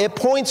power. It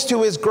points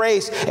to his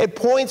grace. It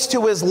points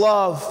to his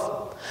love.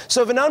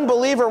 So if an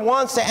unbeliever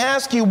wants to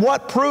ask you,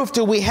 what proof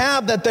do we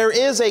have that there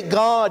is a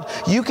God,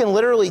 you can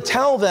literally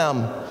tell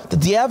them that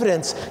the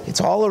evidence,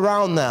 it's all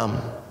around them.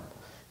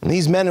 And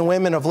these men and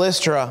women of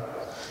Lystra,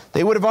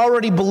 they would have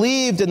already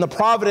believed in the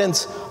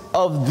providence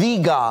of the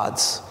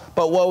gods.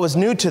 But what was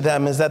new to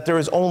them is that there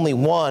is only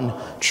one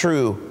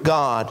true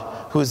God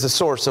who is the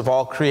source of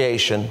all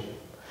creation.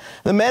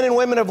 The men and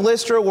women of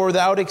Lystra were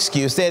without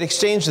excuse. They had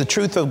exchanged the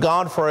truth of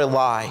God for a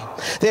lie.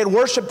 They had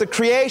worshiped the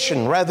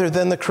creation rather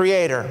than the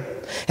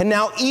Creator. And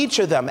now each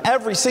of them,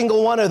 every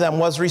single one of them,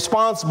 was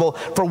responsible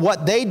for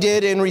what they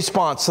did in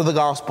response to the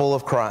gospel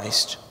of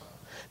Christ.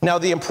 Now,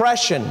 the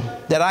impression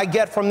that I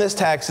get from this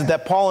text is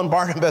that Paul and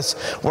Barnabas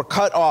were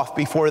cut off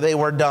before they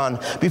were done,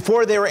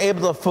 before they were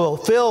able to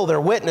fulfill their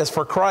witness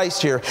for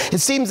Christ here. It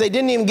seems they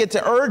didn't even get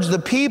to urge the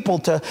people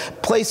to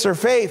place their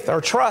faith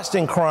or trust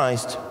in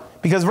Christ,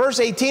 because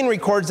verse 18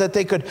 records that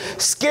they could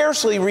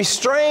scarcely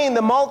restrain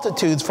the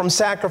multitudes from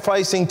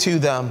sacrificing to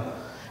them.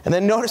 And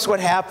then notice what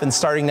happens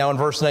starting now in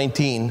verse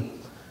 19.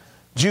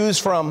 Jews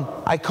from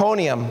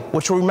Iconium,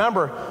 which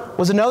remember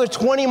was another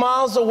 20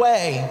 miles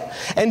away,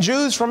 and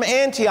Jews from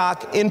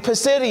Antioch in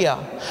Pisidia,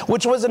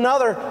 which was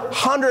another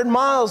 100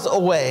 miles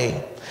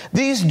away.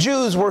 These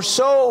Jews were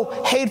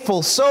so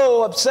hateful,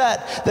 so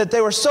upset, that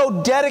they were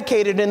so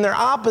dedicated in their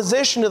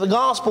opposition to the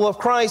gospel of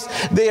Christ,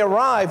 they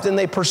arrived and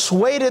they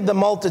persuaded the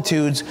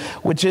multitudes,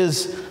 which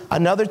is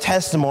another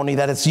testimony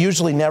that it's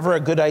usually never a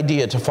good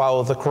idea to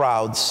follow the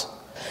crowds.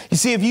 You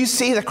see, if you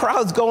see the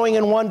crowds going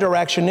in one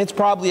direction, it's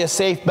probably a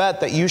safe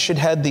bet that you should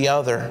head the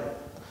other.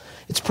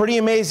 It's pretty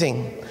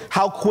amazing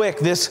how quick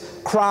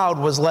this crowd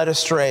was led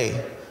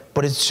astray,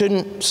 but it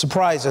shouldn't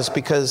surprise us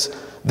because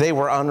they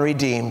were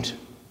unredeemed.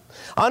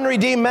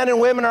 Unredeemed men and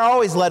women are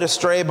always led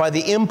astray by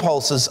the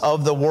impulses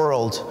of the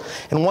world.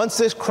 And once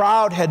this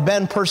crowd had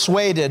been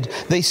persuaded,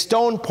 they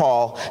stoned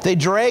Paul. They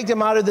dragged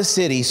him out of the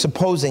city,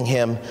 supposing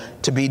him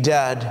to be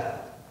dead.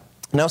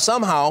 Now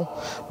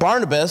somehow,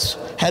 Barnabas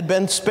had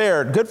been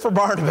spared. Good for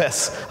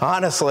Barnabas,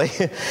 honestly.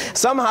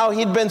 Somehow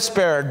he'd been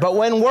spared. But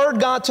when word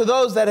got to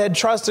those that had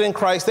trusted in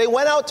Christ, they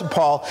went out to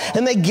Paul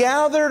and they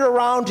gathered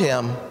around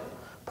him.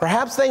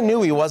 Perhaps they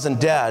knew he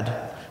wasn't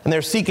dead, and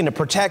they're seeking to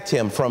protect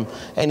him from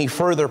any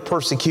further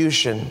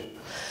persecution.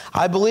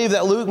 I believe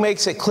that Luke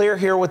makes it clear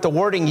here with the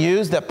wording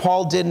used that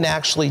Paul didn't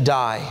actually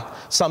die.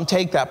 Some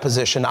take that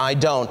position. I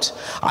don't.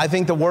 I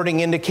think the wording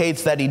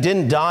indicates that he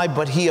didn't die,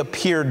 but he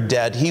appeared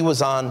dead. He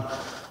was on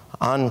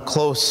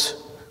close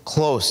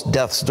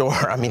death's door.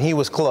 I mean, he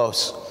was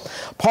close.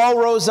 Paul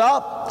rose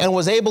up and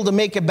was able to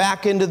make it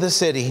back into the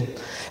city.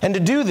 And to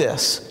do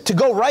this, to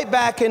go right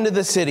back into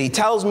the city,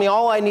 tells me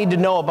all I need to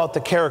know about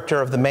the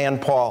character of the man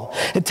Paul.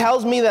 It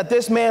tells me that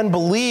this man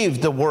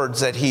believed the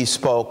words that he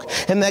spoke,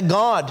 and that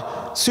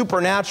God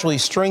supernaturally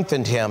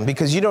strengthened him,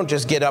 because you don't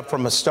just get up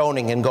from a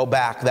stoning and go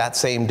back that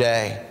same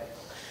day.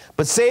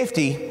 But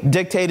safety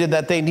dictated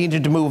that they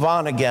needed to move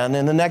on again,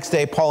 and the next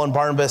day Paul and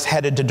Barnabas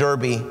headed to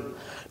Derbe.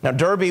 Now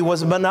Derbe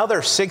was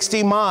another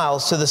 60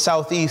 miles to the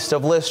southeast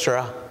of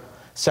Lystra,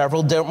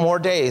 several more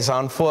days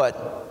on foot.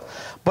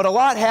 But a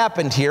lot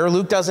happened here.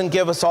 Luke doesn't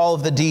give us all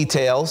of the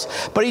details,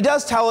 but he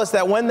does tell us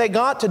that when they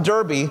got to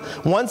Derbe,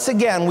 once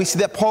again, we see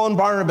that Paul and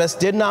Barnabas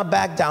did not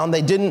back down.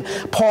 They didn't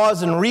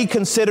pause and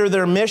reconsider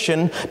their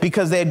mission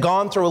because they had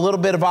gone through a little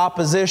bit of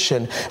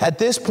opposition. At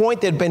this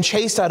point, they'd been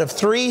chased out of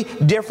 3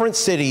 different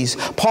cities.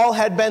 Paul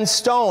had been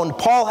stoned.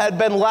 Paul had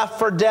been left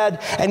for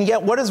dead. And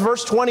yet, what does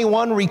verse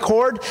 21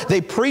 record?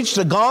 They preached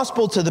the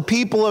gospel to the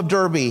people of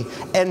Derbe,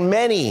 and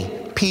many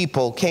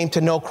people came to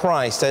know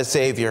Christ as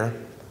Savior.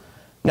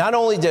 Not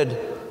only did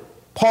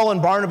Paul and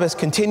Barnabas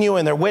continue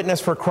in their witness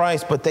for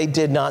Christ, but they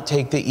did not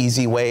take the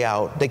easy way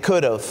out. They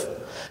could have,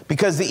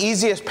 because the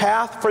easiest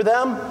path for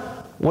them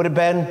would have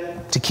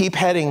been to keep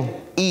heading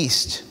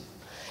east.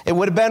 It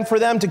would have been for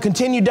them to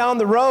continue down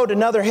the road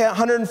another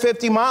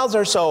 150 miles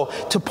or so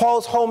to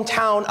Paul's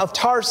hometown of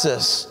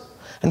Tarsus.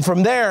 And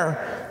from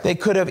there, they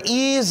could have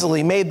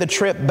easily made the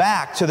trip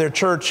back to their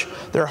church,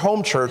 their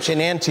home church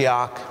in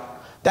Antioch.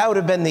 That would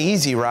have been the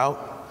easy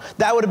route.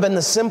 That would have been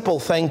the simple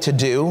thing to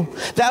do.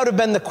 That would have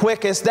been the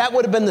quickest. That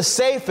would have been the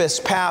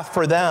safest path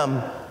for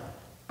them.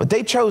 But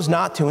they chose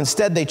not to.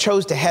 Instead, they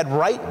chose to head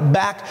right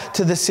back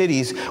to the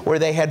cities where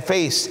they had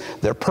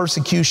faced their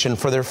persecution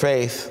for their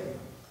faith.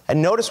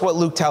 And notice what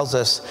Luke tells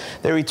us.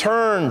 They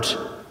returned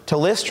to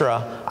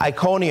Lystra,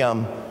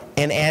 Iconium,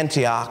 and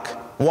Antioch.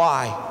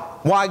 Why?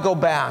 Why go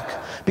back?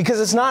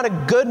 Because it's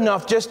not good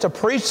enough just to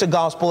preach the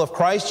gospel of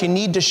Christ. You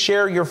need to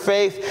share your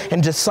faith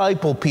and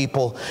disciple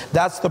people.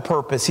 That's the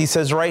purpose. He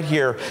says right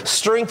here,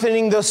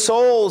 strengthening the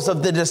souls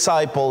of the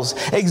disciples,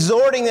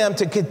 exhorting them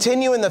to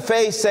continue in the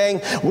faith, saying,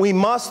 we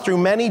must through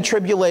many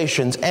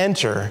tribulations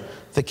enter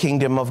the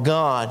kingdom of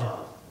God.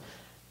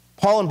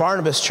 Paul and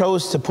Barnabas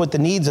chose to put the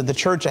needs of the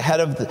church ahead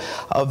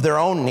of their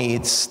own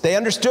needs. They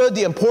understood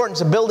the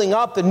importance of building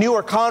up the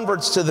newer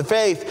converts to the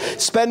faith,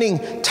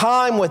 spending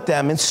time with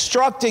them,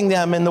 instructing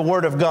them in the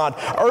Word of God,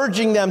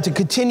 urging them to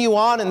continue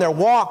on in their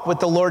walk with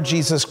the Lord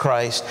Jesus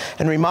Christ,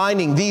 and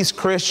reminding these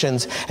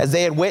Christians, as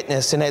they had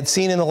witnessed and had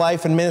seen in the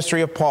life and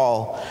ministry of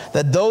Paul,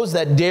 that those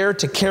that dare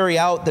to carry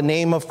out the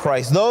name of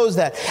Christ, those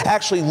that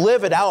actually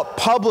live it out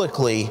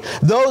publicly,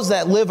 those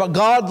that live a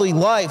godly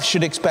life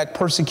should expect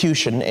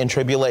persecution and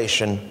tribulation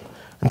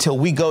until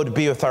we go to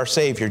be with our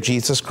Savior,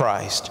 Jesus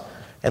Christ,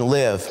 and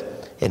live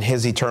in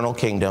His eternal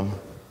kingdom.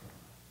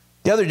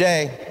 The other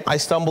day, I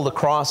stumbled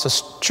across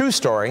a true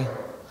story.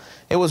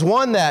 It was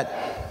one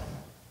that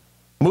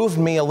moved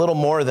me a little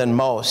more than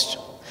most.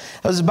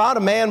 It was about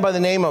a man by the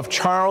name of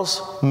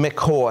Charles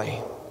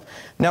McCoy.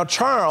 Now,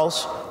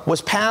 Charles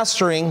was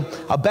pastoring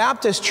a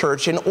Baptist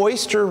church in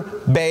Oyster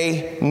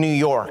Bay, New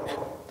York,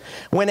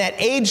 when at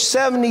age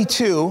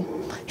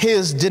 72,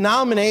 his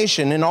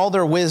denomination, in all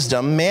their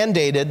wisdom,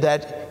 mandated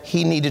that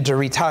he needed to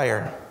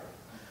retire.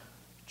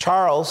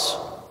 Charles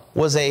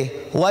was a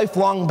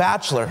lifelong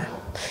bachelor.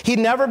 He'd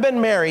never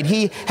been married.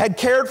 He had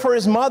cared for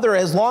his mother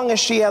as long as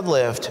she had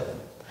lived.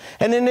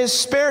 And in his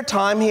spare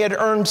time, he had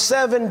earned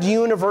 7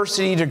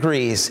 university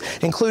degrees,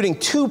 including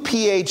 2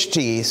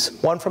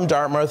 PhDs, one from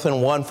Dartmouth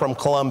and one from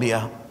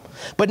Columbia.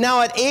 But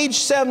now at age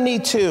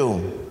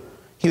 72,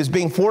 he was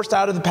being forced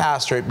out of the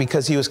pastorate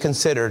because he was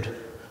considered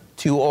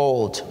too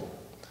old.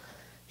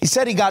 He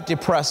said he got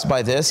depressed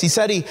by this. He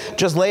said he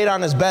just laid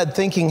on his bed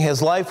thinking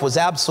his life was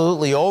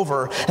absolutely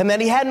over and that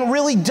he hadn't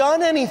really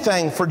done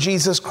anything for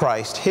Jesus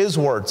Christ. His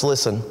words,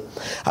 listen,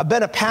 "I've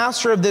been a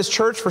pastor of this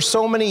church for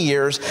so many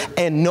years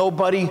and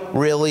nobody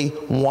really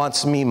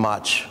wants me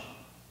much.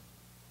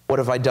 What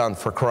have I done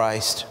for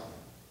Christ?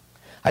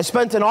 I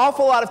spent an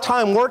awful lot of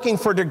time working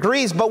for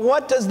degrees, but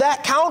what does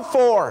that count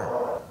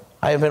for?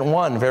 I haven't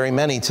won very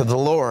many to the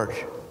Lord."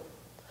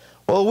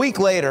 Well, a week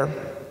later,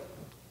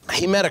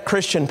 he met a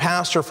Christian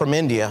pastor from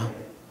India,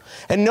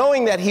 and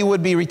knowing that he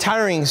would be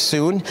retiring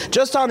soon,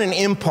 just on an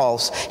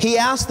impulse, he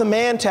asked the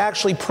man to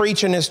actually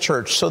preach in his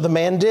church, so the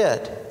man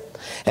did.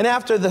 And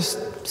after the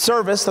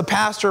service, the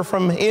pastor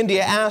from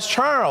India asked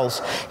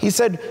Charles, he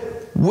said,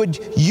 "Would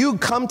you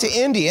come to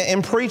India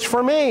and preach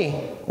for me?"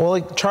 Well,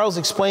 Charles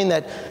explained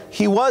that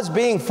he was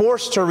being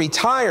forced to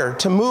retire,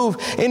 to move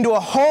into a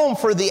home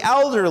for the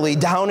elderly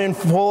down in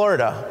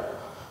Florida.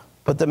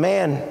 But the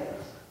man,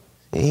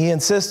 he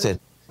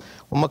insisted.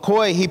 Well,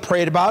 McCoy, he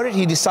prayed about it.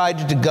 He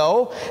decided to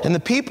go, and the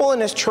people in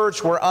his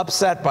church were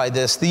upset by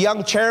this. The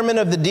young chairman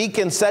of the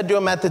deacons said to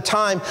him at the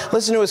time,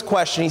 listen to his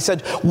question. He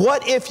said,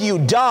 "What if you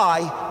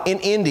die in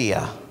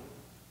India?"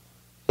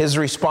 His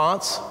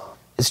response,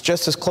 "It's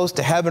just as close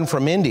to heaven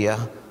from India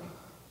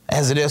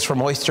as it is from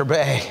Oyster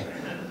Bay."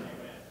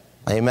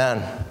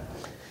 Amen.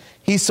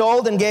 He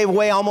sold and gave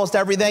away almost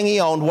everything he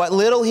owned. What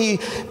little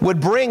he would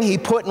bring, he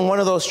put in one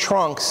of those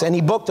trunks, and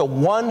he booked a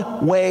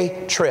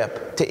one-way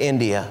trip to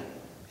India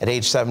at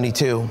age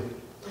 72.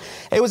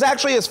 It was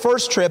actually his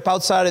first trip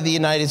outside of the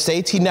United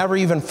States. He'd never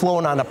even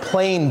flown on a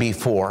plane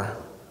before.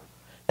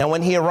 And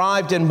when he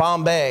arrived in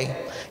Bombay,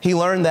 he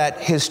learned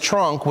that his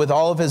trunk with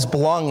all of his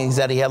belongings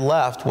that he had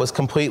left was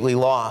completely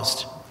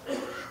lost.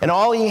 And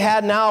all he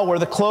had now were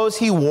the clothes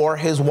he wore,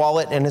 his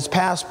wallet, and his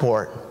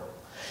passport.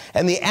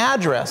 And the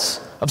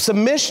address of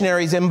some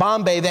missionaries in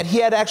Bombay that he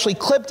had actually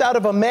clipped out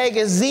of a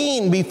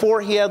magazine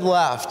before he had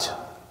left.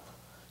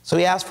 So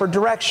he asked for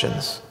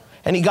directions.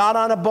 And he got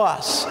on a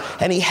bus,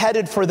 and he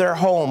headed for their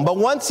home. But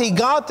once he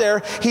got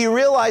there, he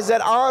realized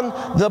that on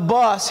the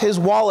bus, his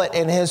wallet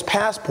and his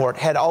passport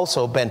had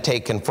also been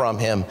taken from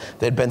him.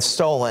 They'd been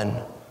stolen.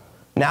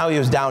 Now he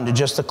was down to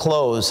just the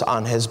clothes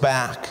on his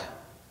back.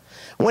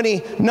 When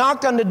he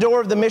knocked on the door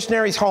of the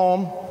missionary's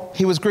home,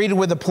 he was greeted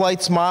with a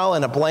polite smile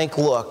and a blank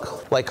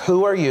look, like,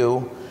 "Who are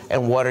you,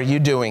 and what are you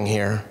doing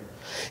here?"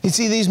 You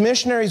see, these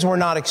missionaries were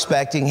not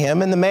expecting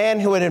him, and the man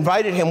who had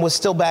invited him was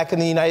still back in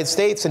the United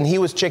States, and he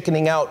was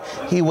chickening out.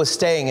 He was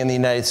staying in the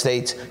United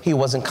States. He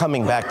wasn't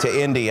coming back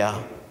to India.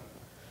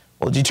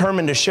 Well,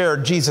 determined to share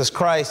Jesus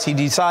Christ, he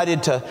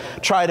decided to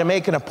try to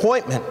make an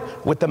appointment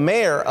with the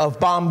mayor of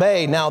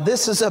Bombay. Now,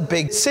 this is a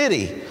big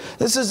city.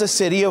 This is a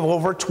city of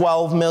over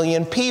 12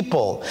 million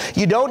people.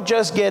 You don't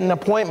just get an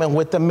appointment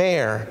with the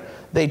mayor.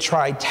 They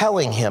tried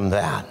telling him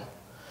that.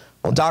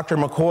 Well, Dr.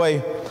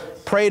 McCoy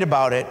prayed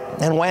about it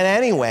and went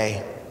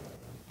anyway.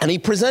 And he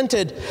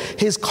presented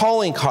his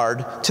calling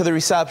card to the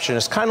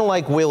receptionist, kind of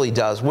like Willie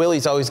does.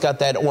 Willie's always got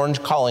that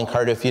orange calling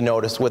card, if you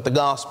notice, with the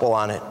gospel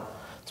on it.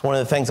 It's one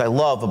of the things I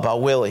love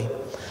about Willie.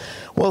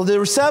 Well,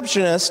 the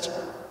receptionist,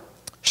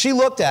 she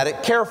looked at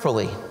it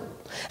carefully.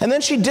 And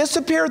then she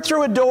disappeared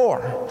through a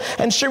door.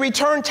 And she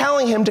returned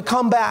telling him to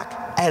come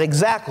back at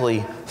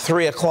exactly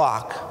 3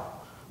 o'clock.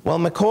 Well,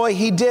 McCoy,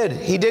 he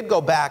did go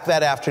back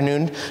that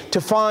afternoon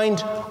to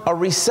find a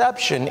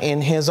reception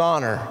in his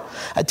honor,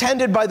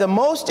 attended by the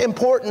most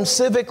important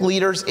civic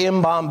leaders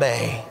in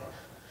Bombay.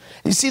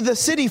 You see, the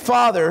city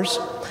fathers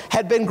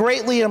had been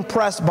greatly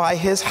impressed by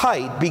his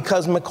height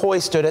because McCoy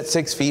stood at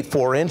 6 feet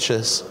 4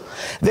 inches.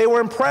 They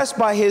were impressed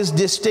by his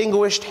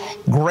distinguished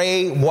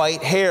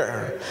gray-white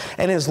hair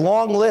and his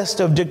long list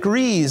of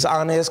degrees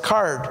on his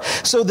card.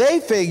 So they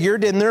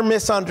figured in their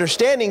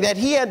misunderstanding that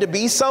he had to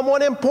be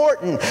someone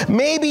important,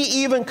 maybe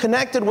even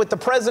connected with the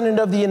President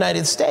of the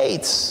United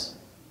States.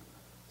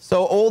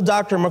 So old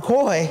Dr.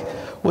 McCoy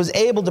was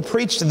able to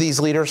preach to these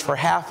leaders for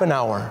half an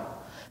hour,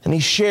 and he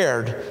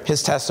shared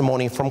his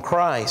testimony from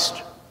Christ.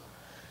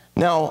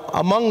 Now,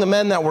 among the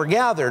men that were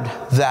gathered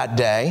that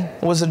day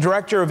was the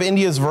director of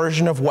India's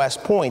version of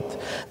West Point,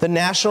 the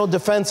National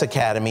Defense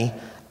Academy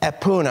at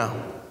Pune.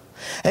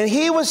 And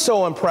he was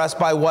so impressed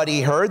by what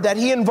he heard that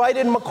he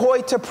invited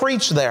McCoy to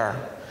preach there.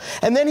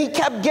 And then he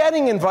kept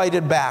getting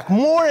invited back.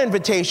 More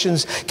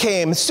invitations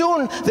came.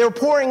 Soon they were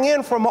pouring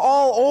in from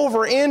all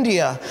over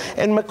India.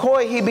 And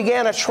McCoy, he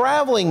began a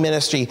traveling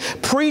ministry,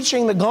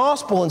 preaching the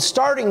gospel and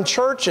starting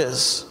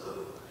churches.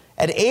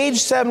 At age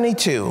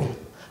 72,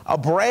 a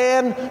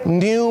brand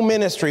new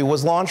ministry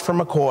was launched for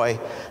McCoy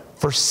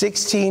for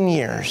 16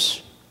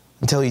 years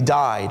until he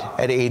died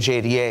at age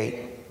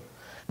 88.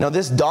 Now,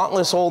 this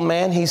dauntless old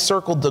man, he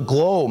circled the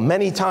globe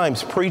many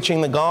times preaching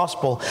the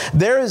gospel.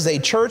 There is a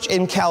church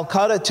in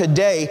Calcutta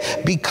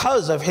today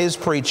because of his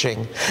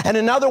preaching, and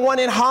another one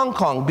in Hong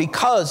Kong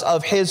because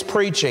of his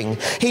preaching.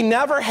 He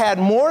never had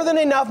more than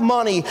enough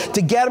money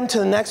to get him to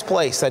the next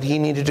place that he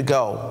needed to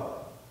go.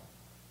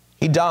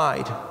 He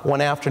died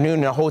one afternoon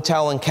in a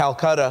hotel in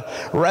Calcutta,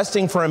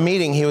 resting for a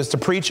meeting he was to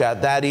preach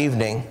at that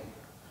evening.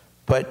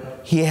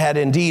 But he had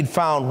indeed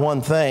found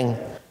one thing.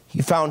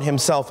 He found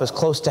himself as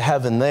close to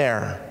heaven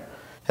there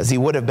as he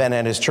would have been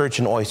at his church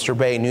in Oyster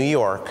Bay, New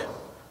York,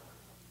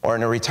 or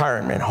in a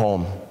retirement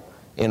home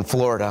in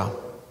Florida.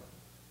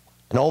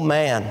 An old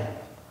man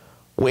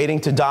waiting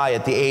to die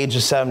at the age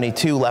of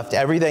 72 left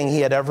everything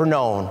he had ever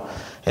known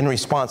in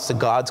response to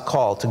God's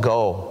call to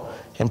go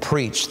and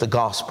preach the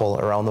gospel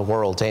around the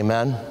world.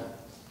 Amen.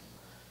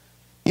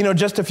 You know,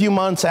 just a few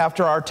months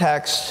after our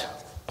text,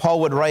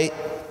 Paul would write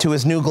to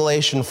his new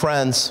Galatian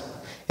friends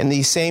in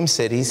these same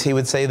cities. He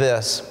would say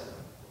this: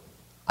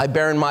 I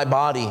bear in my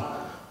body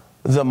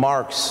the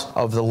marks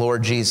of the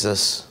Lord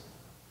Jesus.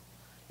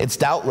 It's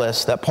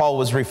doubtless that Paul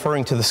was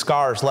referring to the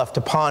scars left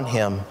upon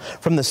him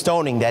from the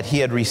stoning that he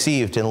had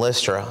received in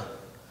Lystra.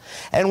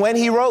 And when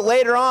he wrote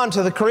later on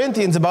to the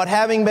Corinthians about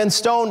having been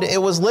stoned, it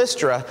was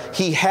Lystra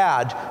he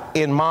had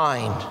in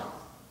mind.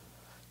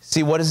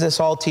 See, what does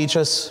this all teach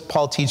us?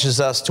 Paul teaches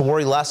us to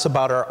worry less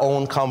about our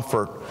own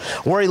comfort,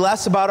 worry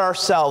less about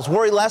ourselves,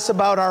 worry less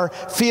about our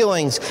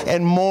feelings,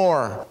 and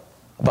more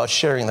about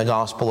sharing the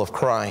gospel of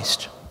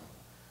Christ.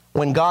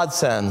 When God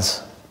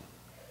sends,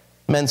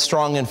 men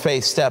strong in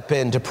faith step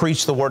in to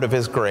preach the word of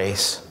his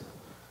grace.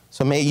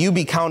 So may you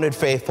be counted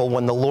faithful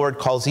when the Lord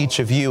calls each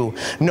of you,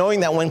 knowing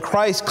that when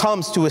Christ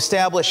comes to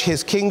establish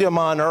his kingdom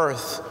on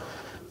earth,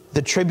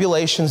 the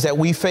tribulations that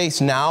we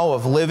face now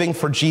of living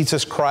for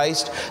Jesus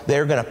Christ,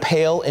 they're going to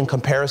pale in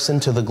comparison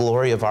to the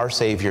glory of our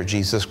Savior,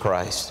 Jesus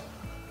Christ.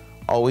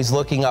 Always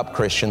looking up,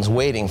 Christians,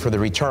 waiting for the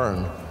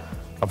return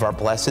of our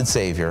blessed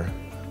Savior,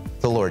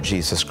 the Lord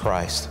Jesus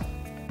Christ.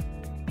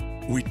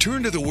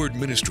 Return to the Word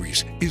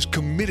Ministries is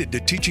committed to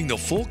teaching the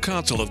full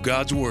counsel of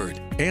God's Word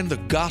and the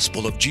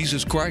gospel of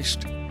Jesus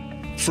Christ.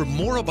 For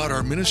more about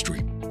our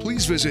ministry,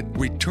 please visit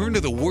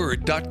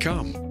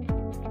returntotheword.com.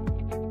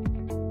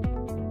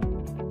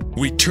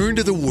 Return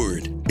to the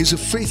Word is a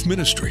faith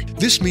ministry.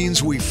 This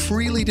means we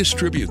freely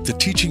distribute the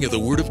teaching of the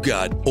Word of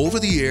God over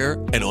the air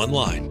and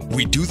online.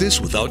 We do this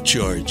without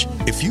charge.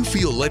 If you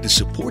feel led to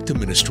support the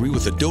ministry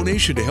with a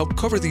donation to help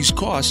cover these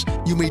costs,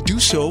 you may do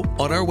so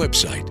on our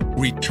website,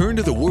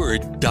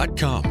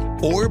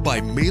 returntotheword.com, or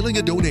by mailing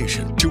a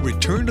donation to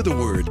Return to the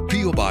Word,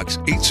 P.O. Box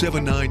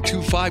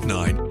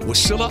 879259,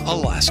 Wasilla,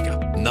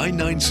 Alaska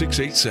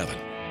 99687.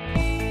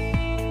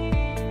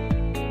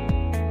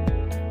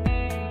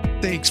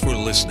 Thanks for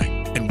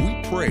listening, and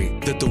we pray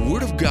that the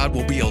Word of God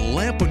will be a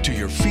lamp unto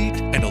your feet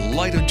and a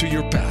light unto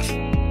your path.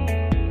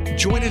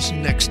 Join us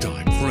next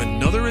time for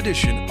another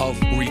edition of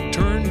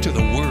Return to the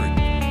Word.